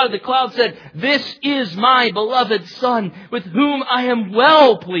voice out of the cloud said, this is my beloved Son, with whom I am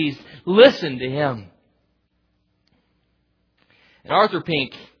well pleased. Listen to him. And Arthur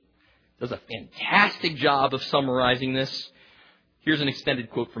Pink does a fantastic job of summarizing this. Here's an extended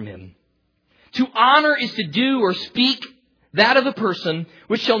quote from him. To honor is to do or speak that of a person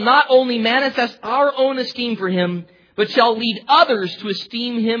which shall not only manifest our own esteem for him, but shall lead others to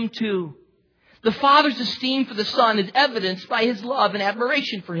esteem him too. The Father's esteem for the Son is evidenced by his love and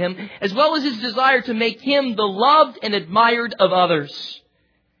admiration for him, as well as his desire to make him the loved and admired of others.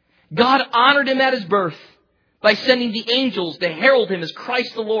 God honored him at his birth by sending the angels to herald him as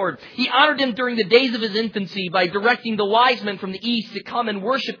Christ the Lord. He honored him during the days of his infancy by directing the wise men from the east to come and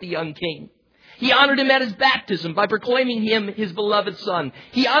worship the young king. He honored him at his baptism by proclaiming him his beloved Son.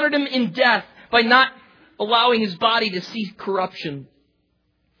 He honored him in death by not allowing his body to see corruption.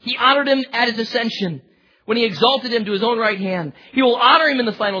 He honored him at his ascension when he exalted him to his own right hand. He will honor him in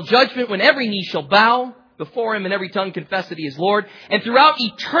the final judgment when every knee shall bow before him and every tongue confess that he is Lord. And throughout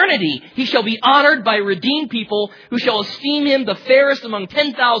eternity, he shall be honored by redeemed people who shall esteem him the fairest among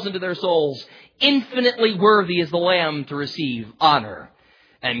 10,000 to their souls. Infinitely worthy is the Lamb to receive honor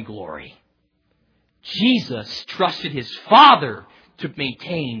and glory. Jesus trusted his Father to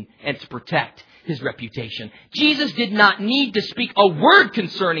maintain and to protect his reputation. Jesus did not need to speak a word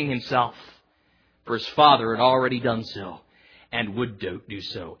concerning himself, for his Father had already done so and would do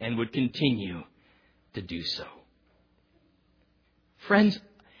so and would continue to do so. Friends,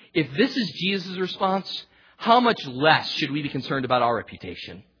 if this is Jesus' response, how much less should we be concerned about our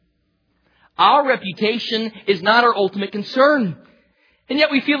reputation? Our reputation is not our ultimate concern. And yet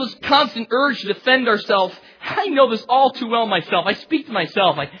we feel this constant urge to defend ourselves. I know this all too well myself. I speak to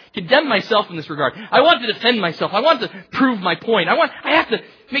myself. I condemn myself in this regard. I want to defend myself. I want to prove my point. I have to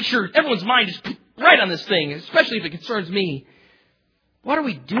make sure everyone's mind is right on this thing, especially if it concerns me. What are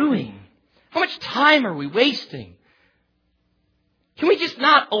we doing? How much time are we wasting? Can we just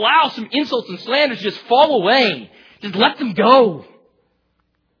not allow some insults and slanders to just fall away? Just let them go.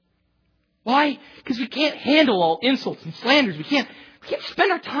 Why? Because we can't handle all insults and slanders. We can't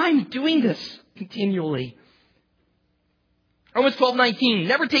spend our time doing this continually. Romans 12:19,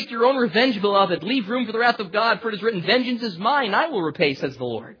 never take your own revenge, beloved. Leave room for the wrath of God, for it is written, vengeance is mine, I will repay, says the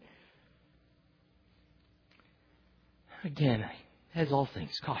Lord. Again, as all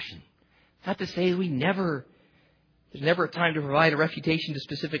things, caution. Not to say there's never a time to provide a refutation to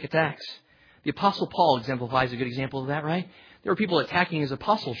specific attacks. The Apostle Paul exemplifies a good example of that, right? There were people attacking his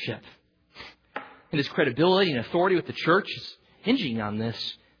apostleship. And his credibility and authority with the church is hinging on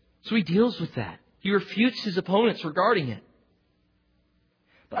this. So he deals with that. He refutes his opponents regarding it.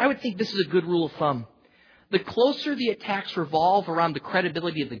 But I would think this is a good rule of thumb. The closer the attacks revolve around the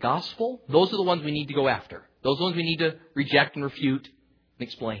credibility of the gospel, those are the ones we need to go after. Those are the ones we need to reject and refute and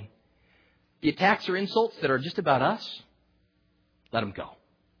explain. The attacks or insults that are just about us, let them go.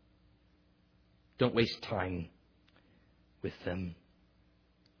 Don't waste time with them.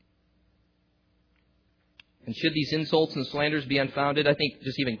 And should these insults and slanders be unfounded, I think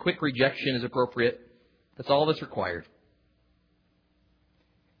just even quick rejection is appropriate. That's all that's required.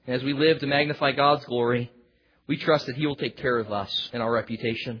 And as we live to magnify God's glory, we trust that He will take care of us and our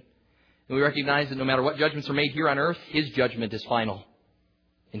reputation. And we recognize that no matter what judgments are made here on earth, His judgment is final.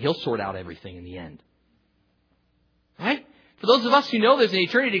 And He'll sort out everything in the end. Right? For those of us who know there's an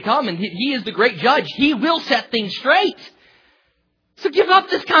eternity to come and He is the great judge, He will set things straight. So give up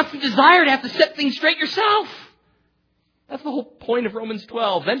this constant desire to have to set things straight yourself. That's the whole point of Romans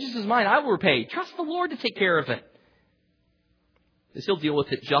 12. Vengeance is mine, I will repay. Trust the Lord to take care of it. Because He'll deal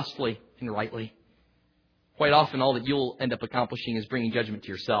with it justly and rightly. Quite often all that you'll end up accomplishing is bringing judgment to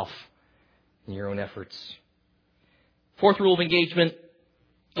yourself in your own efforts. Fourth rule of engagement,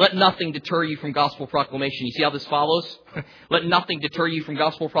 let nothing deter you from gospel proclamation. You see how this follows? Let nothing deter you from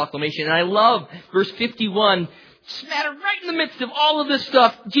gospel proclamation. And I love verse 51. Smatter right in the midst of all of this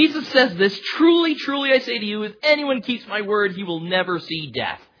stuff. Jesus says this, truly, truly I say to you, if anyone keeps my word, he will never see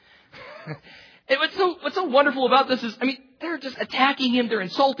death. And what's so wonderful about this is, they're just attacking Him, they're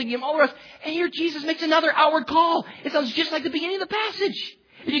insulting Him, all the rest. And here Jesus makes another outward call. It sounds just like the beginning of the passage.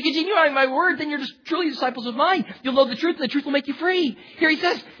 If you continue on my word, then you're just truly disciples of mine. You'll know the truth, and the truth will make you free. Here He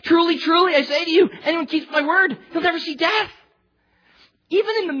says, truly, truly I say to you, anyone keeps my word, he'll never see death.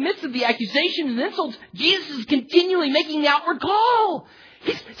 Even in the midst of the accusations and insults, Jesus is continually making the outward call.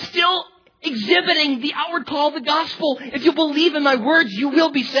 He's still exhibiting the outward call of the gospel. If you believe in my words, you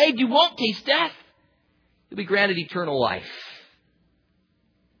will be saved. You won't taste death. You'll be granted eternal life.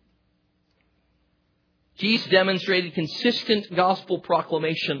 Jesus demonstrated consistent gospel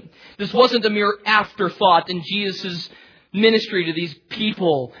proclamation. This wasn't a mere afterthought in Jesus' ministry to these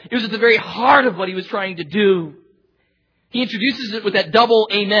people. It was at the very heart of what He was trying to do. He introduces it with that double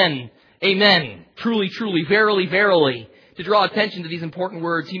amen. Amen. Truly, truly, verily, verily. To draw attention to these important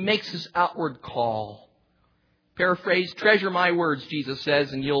words, He makes this outward call. Paraphrase, treasure my words, Jesus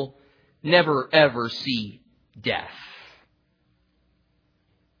says, and you'll never, ever see death.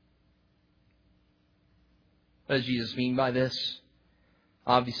 What does Jesus mean by this?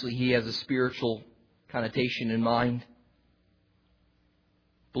 Obviously, He has a spiritual connotation in mind.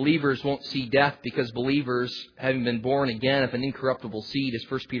 Believers won't see death because believers, having been born again of an incorruptible seed, as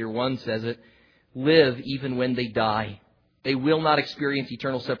 1 Peter 1 says it, live even when they die. They will not experience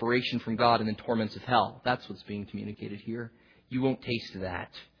eternal separation from God and the torments of hell. That's what's being communicated here. You won't taste that.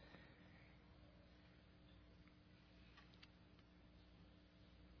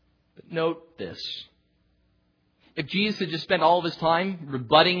 But note this. If Jesus had just spent all of His time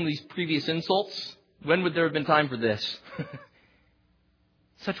rebutting these previous insults, when would there have been time for this?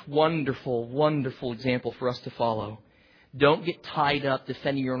 Such wonderful, wonderful example for us to follow. Don't get tied up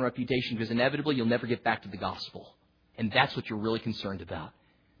defending your own reputation, because inevitably you'll never get back to the gospel. And that's what you're really concerned about.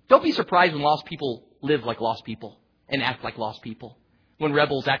 Don't be surprised when lost people live like lost people and act like lost people. When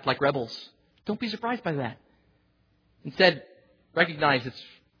rebels act like rebels. Don't be surprised by that. Instead, recognize it's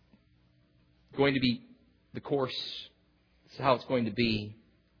going to be the course. It's how it's going to be.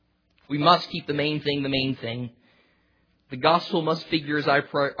 We must keep the main thing the main thing. The gospel must figure as our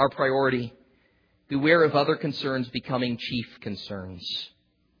priority. Beware of other concerns becoming chief concerns.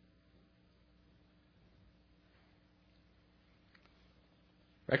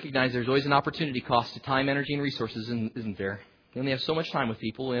 Recognize there's always an opportunity cost to time, energy, and resources, isn't there? We only have so much time with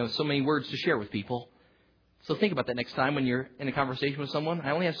people. We have so many words to share with people. So think about that next time when you're in a conversation with someone.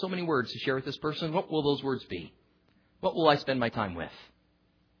 I only have so many words to share with this person. What will those words be? What will I spend my time with?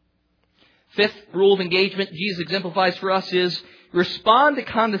 Fifth rule of engagement Jesus exemplifies for us is respond to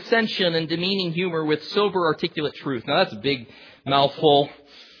condescension and demeaning humor with sober, articulate truth. Now that's a big mouthful. What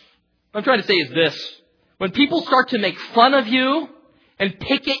I'm trying to say is this. When people start to make fun of you and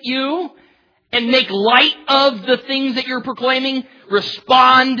pick at you and make light of the things that you're proclaiming,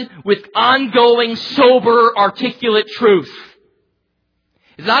 respond with ongoing, sober, articulate truth.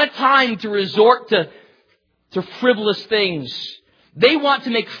 It's not a time to resort to frivolous things. They want to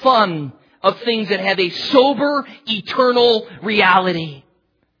make fun of things that have a sober, eternal reality.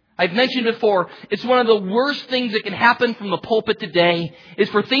 I've mentioned before, it's one of the worst things that can happen from the pulpit today is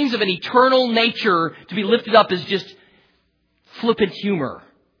for things of an eternal nature to be lifted up as just flippant humor.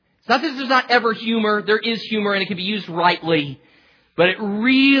 It's not that there's not ever humor. There is humor and it can be used rightly. But it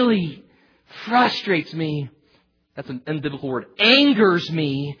really frustrates me. That's an unbiblical word. Angers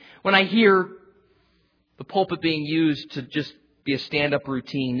me when I hear the pulpit being used to just be a stand-up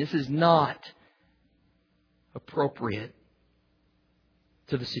routine. This is not appropriate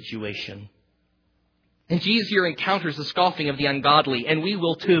to the situation. And Jesus here encounters the scoffing of the ungodly, and we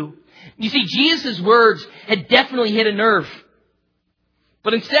will too. You see, Jesus' words had definitely hit a nerve.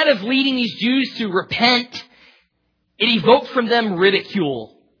 But instead of leading these Jews to repent, it evoked from them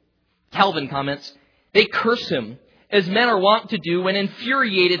ridicule. Calvin comments, they curse him, as men are wont to do when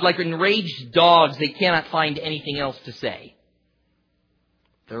infuriated like enraged dogs they cannot find anything else to say.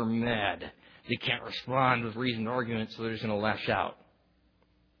 They're mad. They can't respond with reasoned arguments, so they're just going to lash out.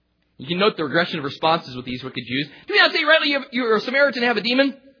 You can note the regression of responses with these wicked Jews. Do we not say rightly you're a Samaritan and have a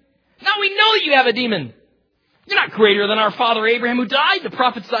demon? Now we know that you have a demon. You're not greater than our father Abraham who died. The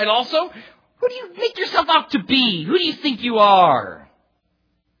prophets died also. Who do you make yourself out to be? Who do you think you are?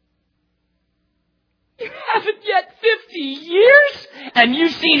 You haven't yet 50 years? And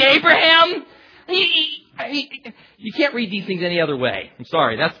you've seen Abraham? You can't read these things any other way. I'm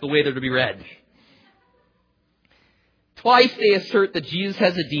sorry, that's the way they're to be read. Twice they assert that Jesus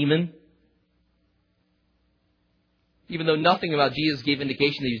has a demon, even though nothing about Jesus gave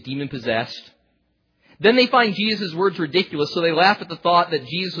indication that he was demon-possessed. Then they find Jesus' words ridiculous, so they laugh at the thought that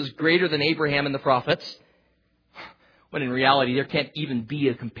Jesus was greater than Abraham and the prophets, when in reality there can't even be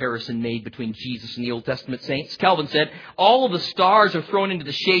a comparison made between Jesus and the Old Testament saints. Calvin said, all of the stars are thrown into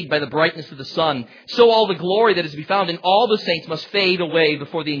the shade by the brightness of the sun, so all the glory that is to be found in all the saints must fade away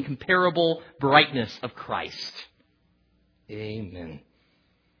before the incomparable brightness of Christ. Amen.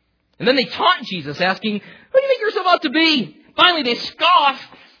 And then they taunt Jesus, asking, who do you make yourself out to be? Finally, they scoff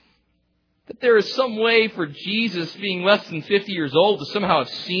that there is some way for Jesus, being less than 50 years old, to somehow have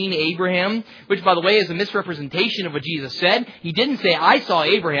seen Abraham, which, by the way, is a misrepresentation of what Jesus said. He didn't say, I saw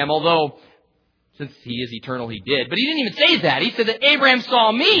Abraham, although, since he is eternal, he did. But he didn't even say that. He said that Abraham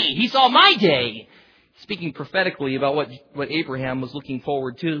saw me. He saw my day. Speaking prophetically about what Abraham was looking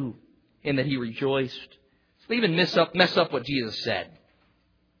forward to, and that he rejoiced. So they even mess up what Jesus said.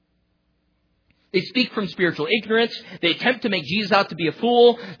 They speak from spiritual ignorance. They attempt to make Jesus out to be a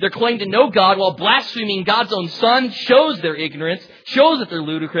fool. Their claim to know God while blaspheming God's own Son shows their ignorance, shows that they're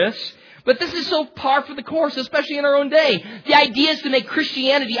ludicrous. But this is so par for the course, especially in our own day. The idea is to make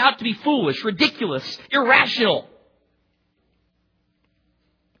Christianity out to be foolish, ridiculous, irrational,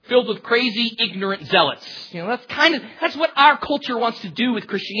 filled with crazy, ignorant zealots. That's what our culture wants to do with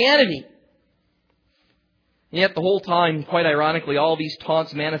Christianity. And yet the whole time, quite ironically, all these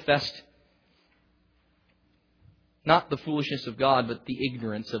taunts manifest not the foolishness of God, but the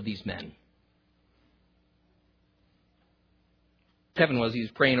ignorance of these men. Kevin he was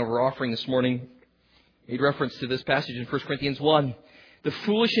praying over offering this morning, made reference to this passage in 1 Corinthians 1. The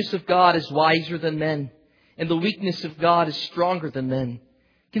foolishness of God is wiser than men, and the weakness of God is stronger than men.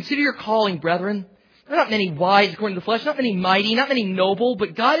 Consider your calling, brethren. There are not many wise according to the flesh, not many mighty, not many noble,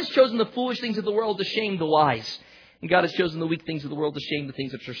 but God has chosen the foolish things of the world to shame the wise. And God has chosen the weak things of the world to shame the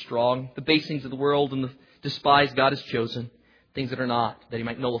things which are strong. The base things of the world and the despised God has chosen, things that are not, that he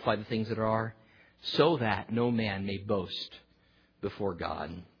might nullify the things that are, so that no man may boast before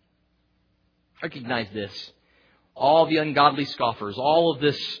God. Recognize this. All the ungodly scoffers, all of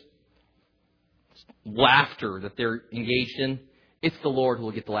this laughter that they're engaged in, it's the Lord who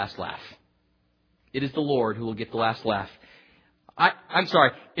will get the last laugh. It is the Lord who will get the last laugh. I'm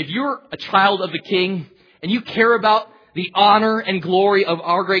sorry, if you're a child of the King and you care about the honor and glory of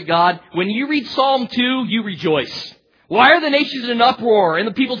our great God, when you read Psalm 2, you rejoice. Why are the nations in an uproar and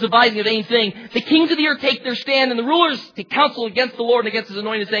the peoples devising a vain thing? The kings of the earth take their stand and the rulers take counsel against the Lord and against his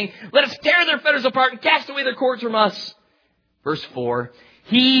anointed, saying, let us tear their fetters apart and cast away their cords from us. Verse 4,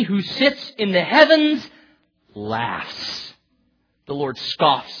 he who sits in the heavens laughs. The Lord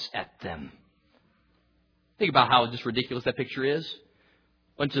scoffs at them. Think about how just ridiculous that picture is.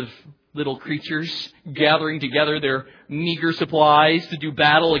 Bunch of little creatures gathering together their meager supplies to do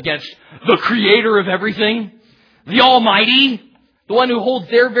battle against the Creator of everything, the Almighty, the one who holds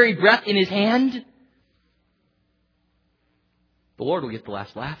their very breath in His hand. The Lord will get the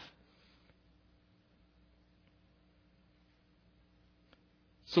last laugh.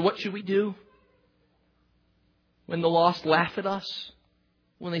 So what should we do when the lost laugh at us,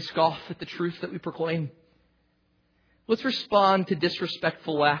 when they scoff at the truth that we proclaim? Let's respond to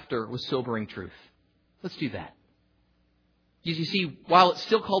disrespectful laughter with sobering truth. Let's do that. Because you see, while it's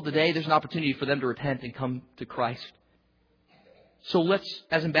still called today, there's an opportunity for them to repent and come to Christ. So let's,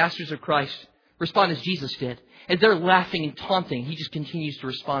 as ambassadors of Christ, respond as Jesus did. As they're laughing and taunting, He just continues to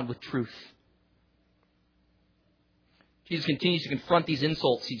respond with truth. Jesus continues to confront these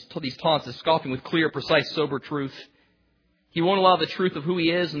insults, these taunts, this scoffing with clear, precise, sober truth. He won't allow the truth of who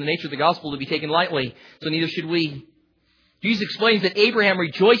He is and the nature of the gospel to be taken lightly, so neither should we. Jesus explains that Abraham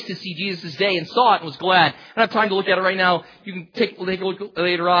rejoiced to see Jesus' day and saw it and was glad. I don't have time to look at it right now. You can take a look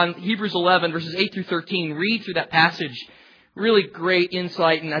later on. Hebrews 11, verses 8 through 13. Read through that passage. Really great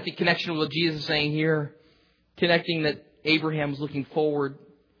insight and I think connection with what Jesus is saying here. Connecting that Abraham was looking forward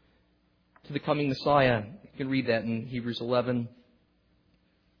to the coming Messiah. You can read that in Hebrews 11.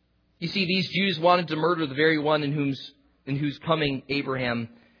 You see, these Jews wanted to murder the very one in whose coming Abraham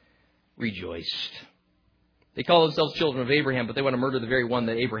rejoiced. They call themselves children of Abraham, but they want to murder the very one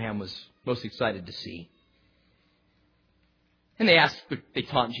that Abraham was most excited to see. And they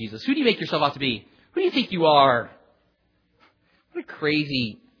taunt Jesus. Who do you make yourself out to be? Who do you think you are? What a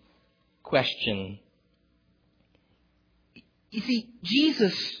crazy question. You see,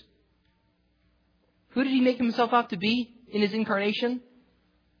 Jesus, who did He make Himself out to be in His incarnation?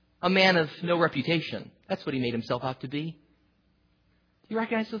 A man of no reputation. That's what He made Himself out to be. Do you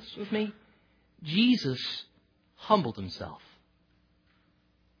recognize this with me? Jesus humbled Himself.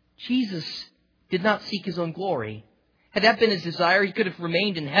 Jesus did not seek His own glory. Had that been His desire, He could have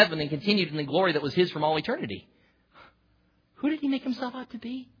remained in heaven and continued in the glory that was His from all eternity. Who did He make Himself out to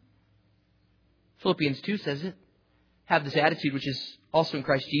be? Philippians 2 says it. Have this attitude which is also in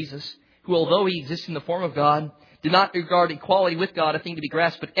Christ Jesus, who although He exists in the form of God, did not regard equality with God a thing to be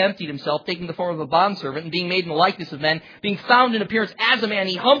grasped, but emptied Himself, taking the form of a bondservant, and being made in the likeness of men, being found in appearance as a man,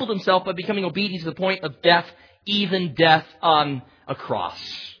 He humbled Himself by becoming obedient to the point of death, even death on a cross.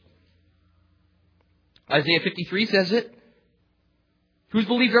 Isaiah 53 says it. Who's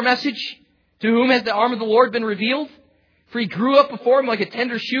believed our message? To whom has the arm of the Lord been revealed? For He grew up before Him like a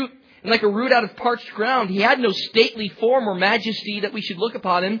tender shoot, and like a root out of parched ground. He had no stately form or majesty that we should look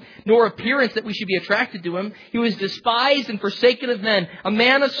upon Him, nor appearance that we should be attracted to Him. He was despised and forsaken of men, a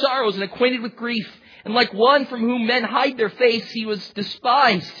man of sorrows and acquainted with grief. And like one from whom men hide their face, He was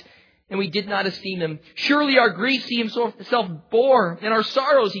despised, and we did not esteem Him. Surely our griefs He Himself bore, and our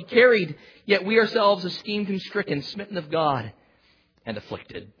sorrows He carried. Yet we ourselves esteemed Him stricken, smitten of God, and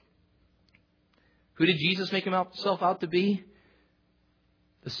afflicted. Who did Jesus make Himself out to be?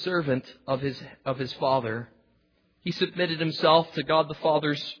 The servant of his Father. He submitted Himself to God the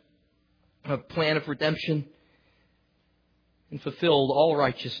Father's plan of redemption and fulfilled all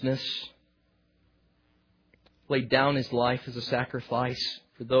righteousness. Laid down His life as a sacrifice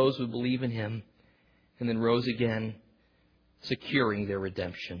for those who believe in Him, and then rose again, securing their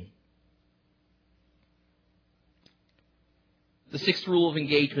redemption. The sixth rule of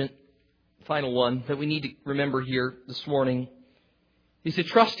engagement, final one, that we need to remember here this morning is to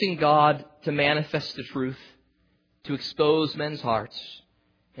trust in God to manifest the truth, to expose men's hearts,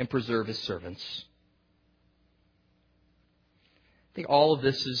 and preserve His servants. I think all of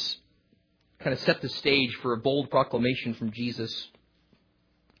this is kind of set the stage for a bold proclamation from Jesus.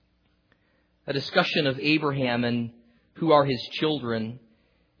 A discussion of Abraham and who are his children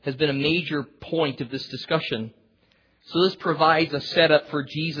has been a major point of this discussion. So this provides a setup for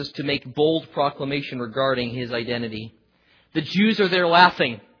Jesus to make bold proclamation regarding His identity. The Jews are there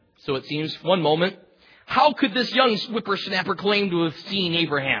laughing, so it seems, one moment. How could this young whippersnapper claim to have seen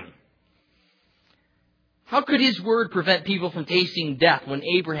Abraham? How could his word prevent people from tasting death when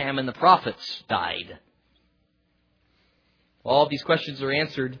Abraham and the prophets died? All of these questions are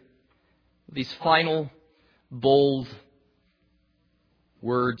answered with these final, bold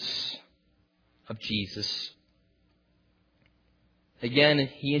words of Jesus. Again,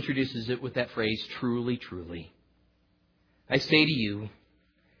 He introduces it with that phrase, truly, truly. I say to you,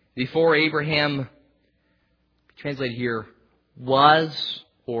 before Abraham, translated here, was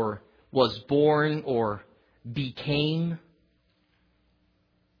born or became,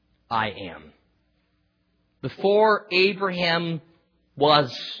 I am. Before Abraham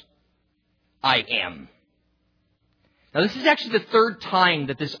was, I am. Now, this is actually the third time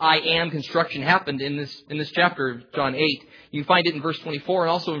that this I am construction happened in this chapter of John 8. You find it in verse 24 and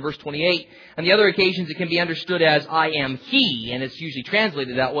also in verse 28. On the other occasions, it can be understood as I am He, and it's usually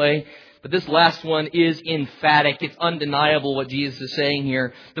translated that way. But this last one is emphatic. It's undeniable what Jesus is saying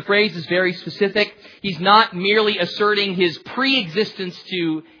here. The phrase is very specific. He's not merely asserting His pre-existence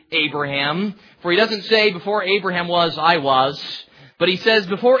to Abraham, for He doesn't say, before Abraham was, I was. But He says,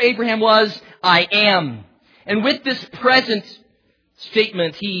 before Abraham was, I am. And with this present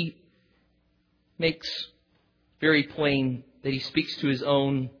statement, He makes very plain that He speaks to His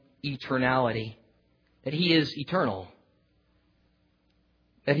own eternality, that He is eternal,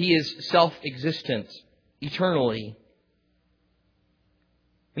 that He is self-existent eternally.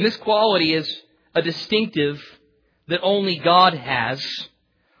 And this quality is a distinctive that only God has.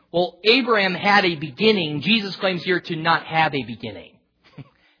 Well, Abraham had a beginning. Jesus claims here to not have a beginning.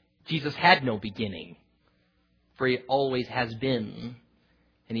 Jesus had no beginning, for He always has been,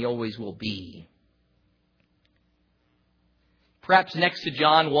 and He always will be. Perhaps next to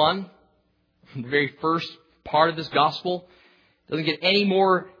John 1, the very first part of this gospel, doesn't get any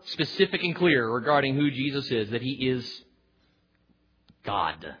more specific and clear regarding who Jesus is, that He is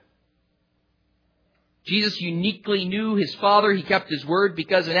God. Jesus uniquely knew His Father. He kept His word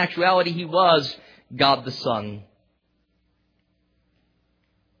because in actuality He was God the Son.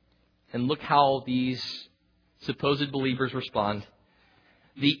 And look how these supposed believers respond.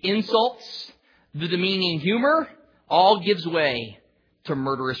 The insults, the demeaning humor, all gives way to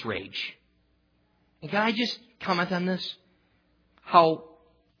murderous rage. And can I just comment on this? How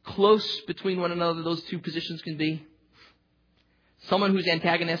close between one another those two positions can be. Someone who's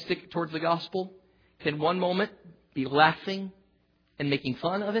antagonistic towards the gospel can one moment be laughing and making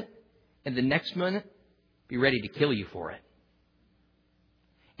fun of it, and the next minute be ready to kill you for it.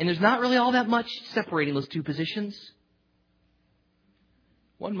 And there's not really all that much separating those two positions.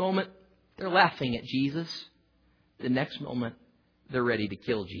 One moment, they're laughing at Jesus. The next moment, they're ready to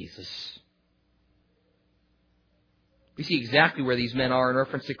kill Jesus. We see exactly where these men are in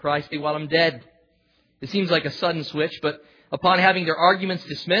reference to Christ. They want Him dead. It seems like a sudden switch, but upon having their arguments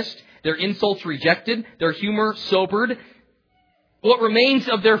dismissed, their insults rejected, their humor sobered, what remains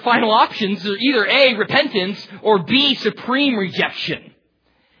of their final options are either A, repentance, or B, supreme rejection.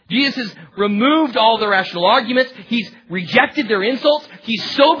 Jesus has removed all their rational arguments. He's rejected their insults. He's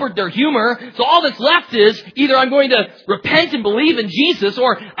sobered their humor. So all that's left is either I'm going to repent and believe in Jesus,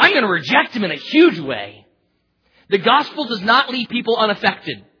 or I'm going to reject Him in a huge way. The gospel does not leave people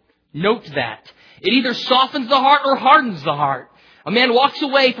unaffected. Note that. It either softens the heart or hardens the heart. A man walks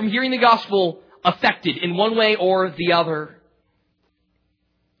away from hearing the gospel affected in one way or the other.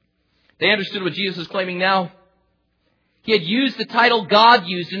 They understood what Jesus was claiming now. He had used the title God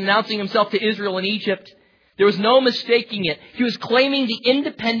used in announcing Himself to Israel in Egypt. There was no mistaking it. He was claiming the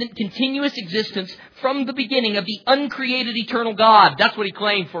independent, continuous existence from the beginning of the uncreated, eternal God. That's what He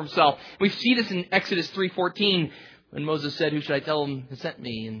claimed for Himself. We see this in Exodus 3:14 when Moses said, "Who should I tell Him who sent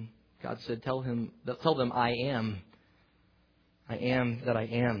me?" And God said, "Tell them I am. I am that I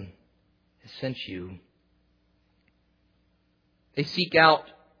am has sent you." They seek out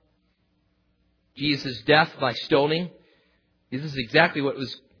Jesus' death by stoning. This is exactly what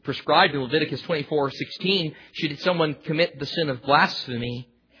was prescribed in Leviticus 24:16. Should someone commit the sin of blasphemy?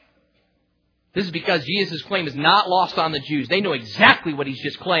 This is because Jesus' claim is not lost on the Jews. They know exactly what He's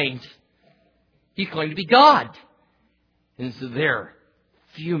just claimed. He claimed to be God. And so they're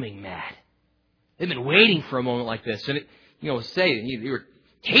fuming mad. They've been waiting for a moment like this. And they were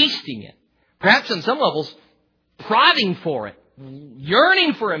tasting it. Perhaps on some levels, prodding for it.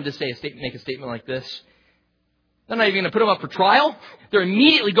 Yearning for Him to make a statement like this. They're not even going to put Him up for trial. They're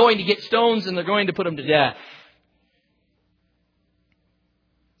immediately going to get stones and they're going to put Him to death.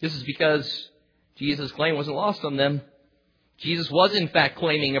 This is because Jesus' claim wasn't lost on them. Jesus was in fact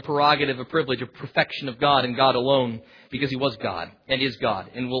claiming a prerogative, a privilege, a perfection of God and God alone, because He was God and is God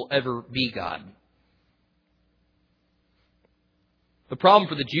and will ever be God. The problem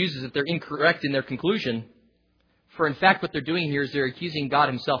for the Jews is that they're incorrect in their conclusion. For in fact, what they're doing here is they're accusing God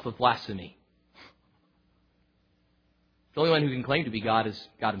Himself of blasphemy. The only one who can claim to be God is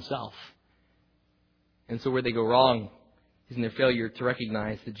God Himself. And so where they go wrong is in their failure to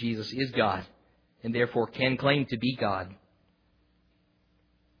recognize that Jesus is God and therefore can claim to be God.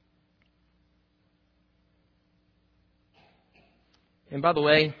 And by the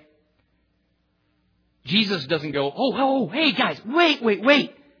way, Jesus doesn't go, oh, hey guys,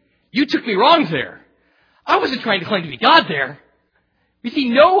 wait. You took me wrong there. I wasn't trying to claim to be God there. We see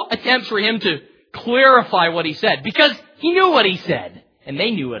no attempts for Him to clarify what He said, because He knew what He said, and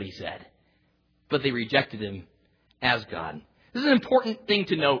they knew what He said. But they rejected Him as God. This is an important thing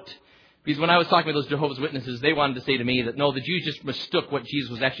to note, because when I was talking with those Jehovah's Witnesses, they wanted to say to me that, no, the Jews just mistook what Jesus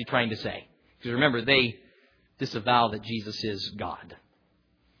was actually trying to say. Because remember, they disavow that Jesus is God.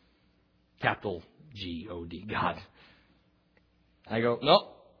 Capital G-O-D, God. I go,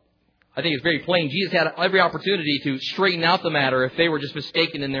 no. I think it's very plain. Jesus had every opportunity to straighten out the matter if they were just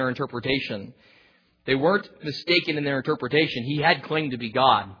mistaken in their interpretation. They weren't mistaken in their interpretation. He had claimed to be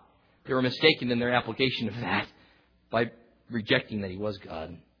God. They were mistaken in their application of that by rejecting that He was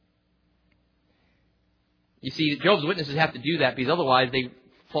God. You see, Jehovah's Witnesses have to do that because otherwise they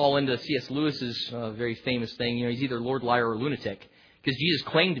fall into C.S. Lewis's very famous thing. You know, he's either Lord, liar, or lunatic, because Jesus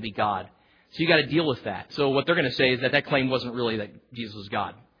claimed to be God. So you got to deal with that. So what they're going to say is that claim wasn't really that Jesus was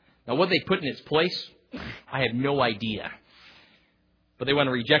God. Now, what they put in its place, I have no idea. But they want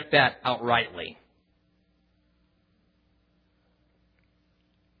to reject that outrightly.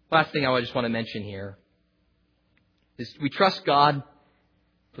 Last thing I just want to mention here is we trust God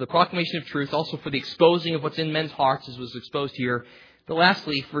for the proclamation of truth, also for the exposing of what's in men's hearts, as was exposed here, but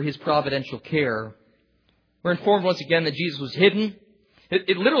lastly, for His providential care. We're informed once again that Jesus was hidden.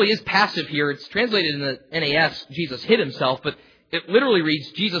 It literally is passive here. It's translated in the NAS, Jesus hid Himself, but it literally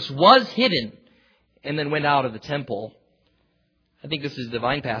reads, Jesus was hidden and then went out of the temple. I think this is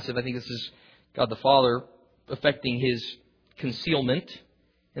divine passive. I think this is God the Father affecting His concealment.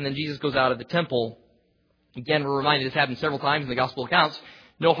 And then Jesus goes out of the temple. Again, we're reminded this happened several times in the gospel accounts.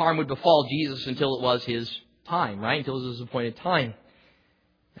 No harm would befall Jesus until it was His time, right? Until it was His appointed time.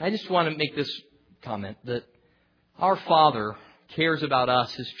 I just want to make this comment that our Father cares about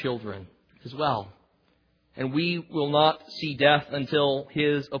us, His children, as well. And we will not see death until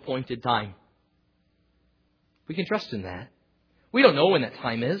His appointed time. We can trust in that. We don't know when that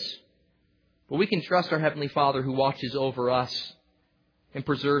time is, but we can trust our Heavenly Father who watches over us and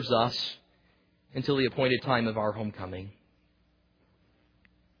preserves us until the appointed time of our homecoming.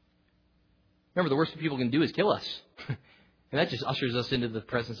 Remember, the worst people can do is kill us. And that just ushers us into the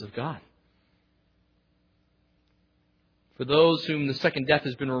presence of God. For those whom the second death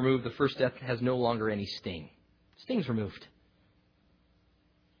has been removed, the first death has no longer any sting. Sting's removed.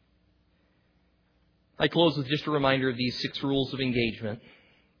 I close with just a reminder of these 6 rules of engagement.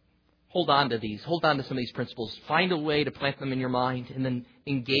 Hold on to these. Hold on to some of these principles. Find a way to plant them in your mind and then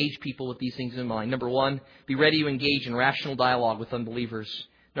engage people with these things in mind. Number 1, be ready to engage in rational dialogue with unbelievers.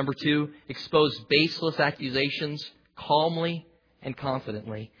 Number 2, expose baseless accusations calmly and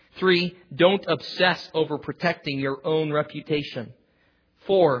confidently. 3, don't obsess over protecting your own reputation.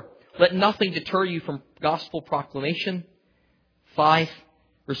 4, let nothing deter you from gospel proclamation. 5,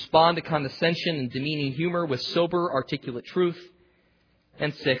 respond to condescension and demeaning humor with sober, articulate truth.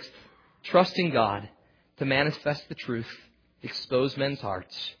 And 6, trust in God to manifest the truth, expose men's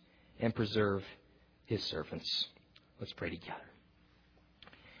hearts, and preserve His servants. Let's pray together.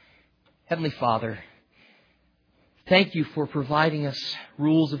 Heavenly Father, thank You for providing us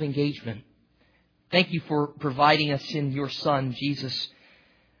rules of engagement. Thank You for providing us in Your Son, Jesus,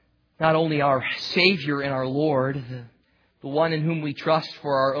 not only our Savior and our Lord, the one in whom we trust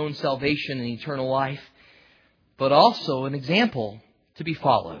for our own salvation and eternal life, but also an example to be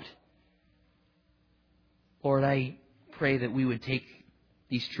followed. Lord, I pray that we would take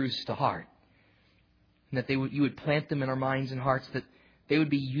these truths to heart, and that You would plant them in our minds and hearts, that they would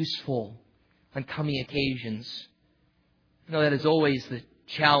be useful on coming occasions. You know, that is always the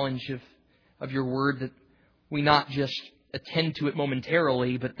challenge of Your Word, that we not just attend to it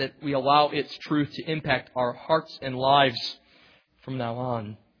momentarily, but that we allow its truth to impact our hearts and lives from now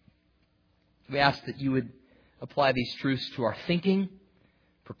on. We ask that You would apply these truths to our thinking,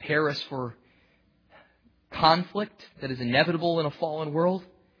 prepare us for conflict that is inevitable in a fallen world.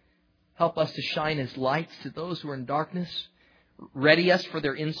 Help us to shine as lights to those who are in darkness. Ready us for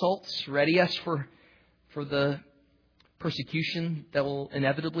their insults. Ready us for the persecution that will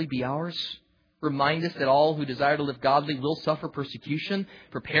inevitably be ours. Remind us that all who desire to live godly will suffer persecution.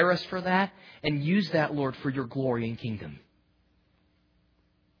 Prepare us for that. And use that, Lord, for Your glory and kingdom.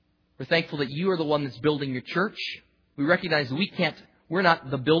 We're thankful that You are the one that's building Your church. We recognize that we're not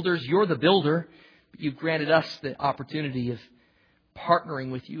the builders. You're the builder. But You've granted us the opportunity of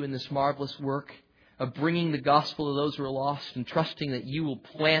partnering with You in this marvelous work, of bringing the gospel to those who are lost and trusting that You will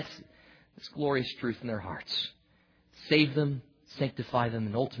plant this glorious truth in their hearts. Save them, sanctify them,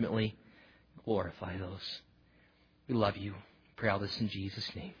 and ultimately glorify those. We love You. Pray all this in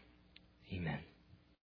Jesus' name. Amen.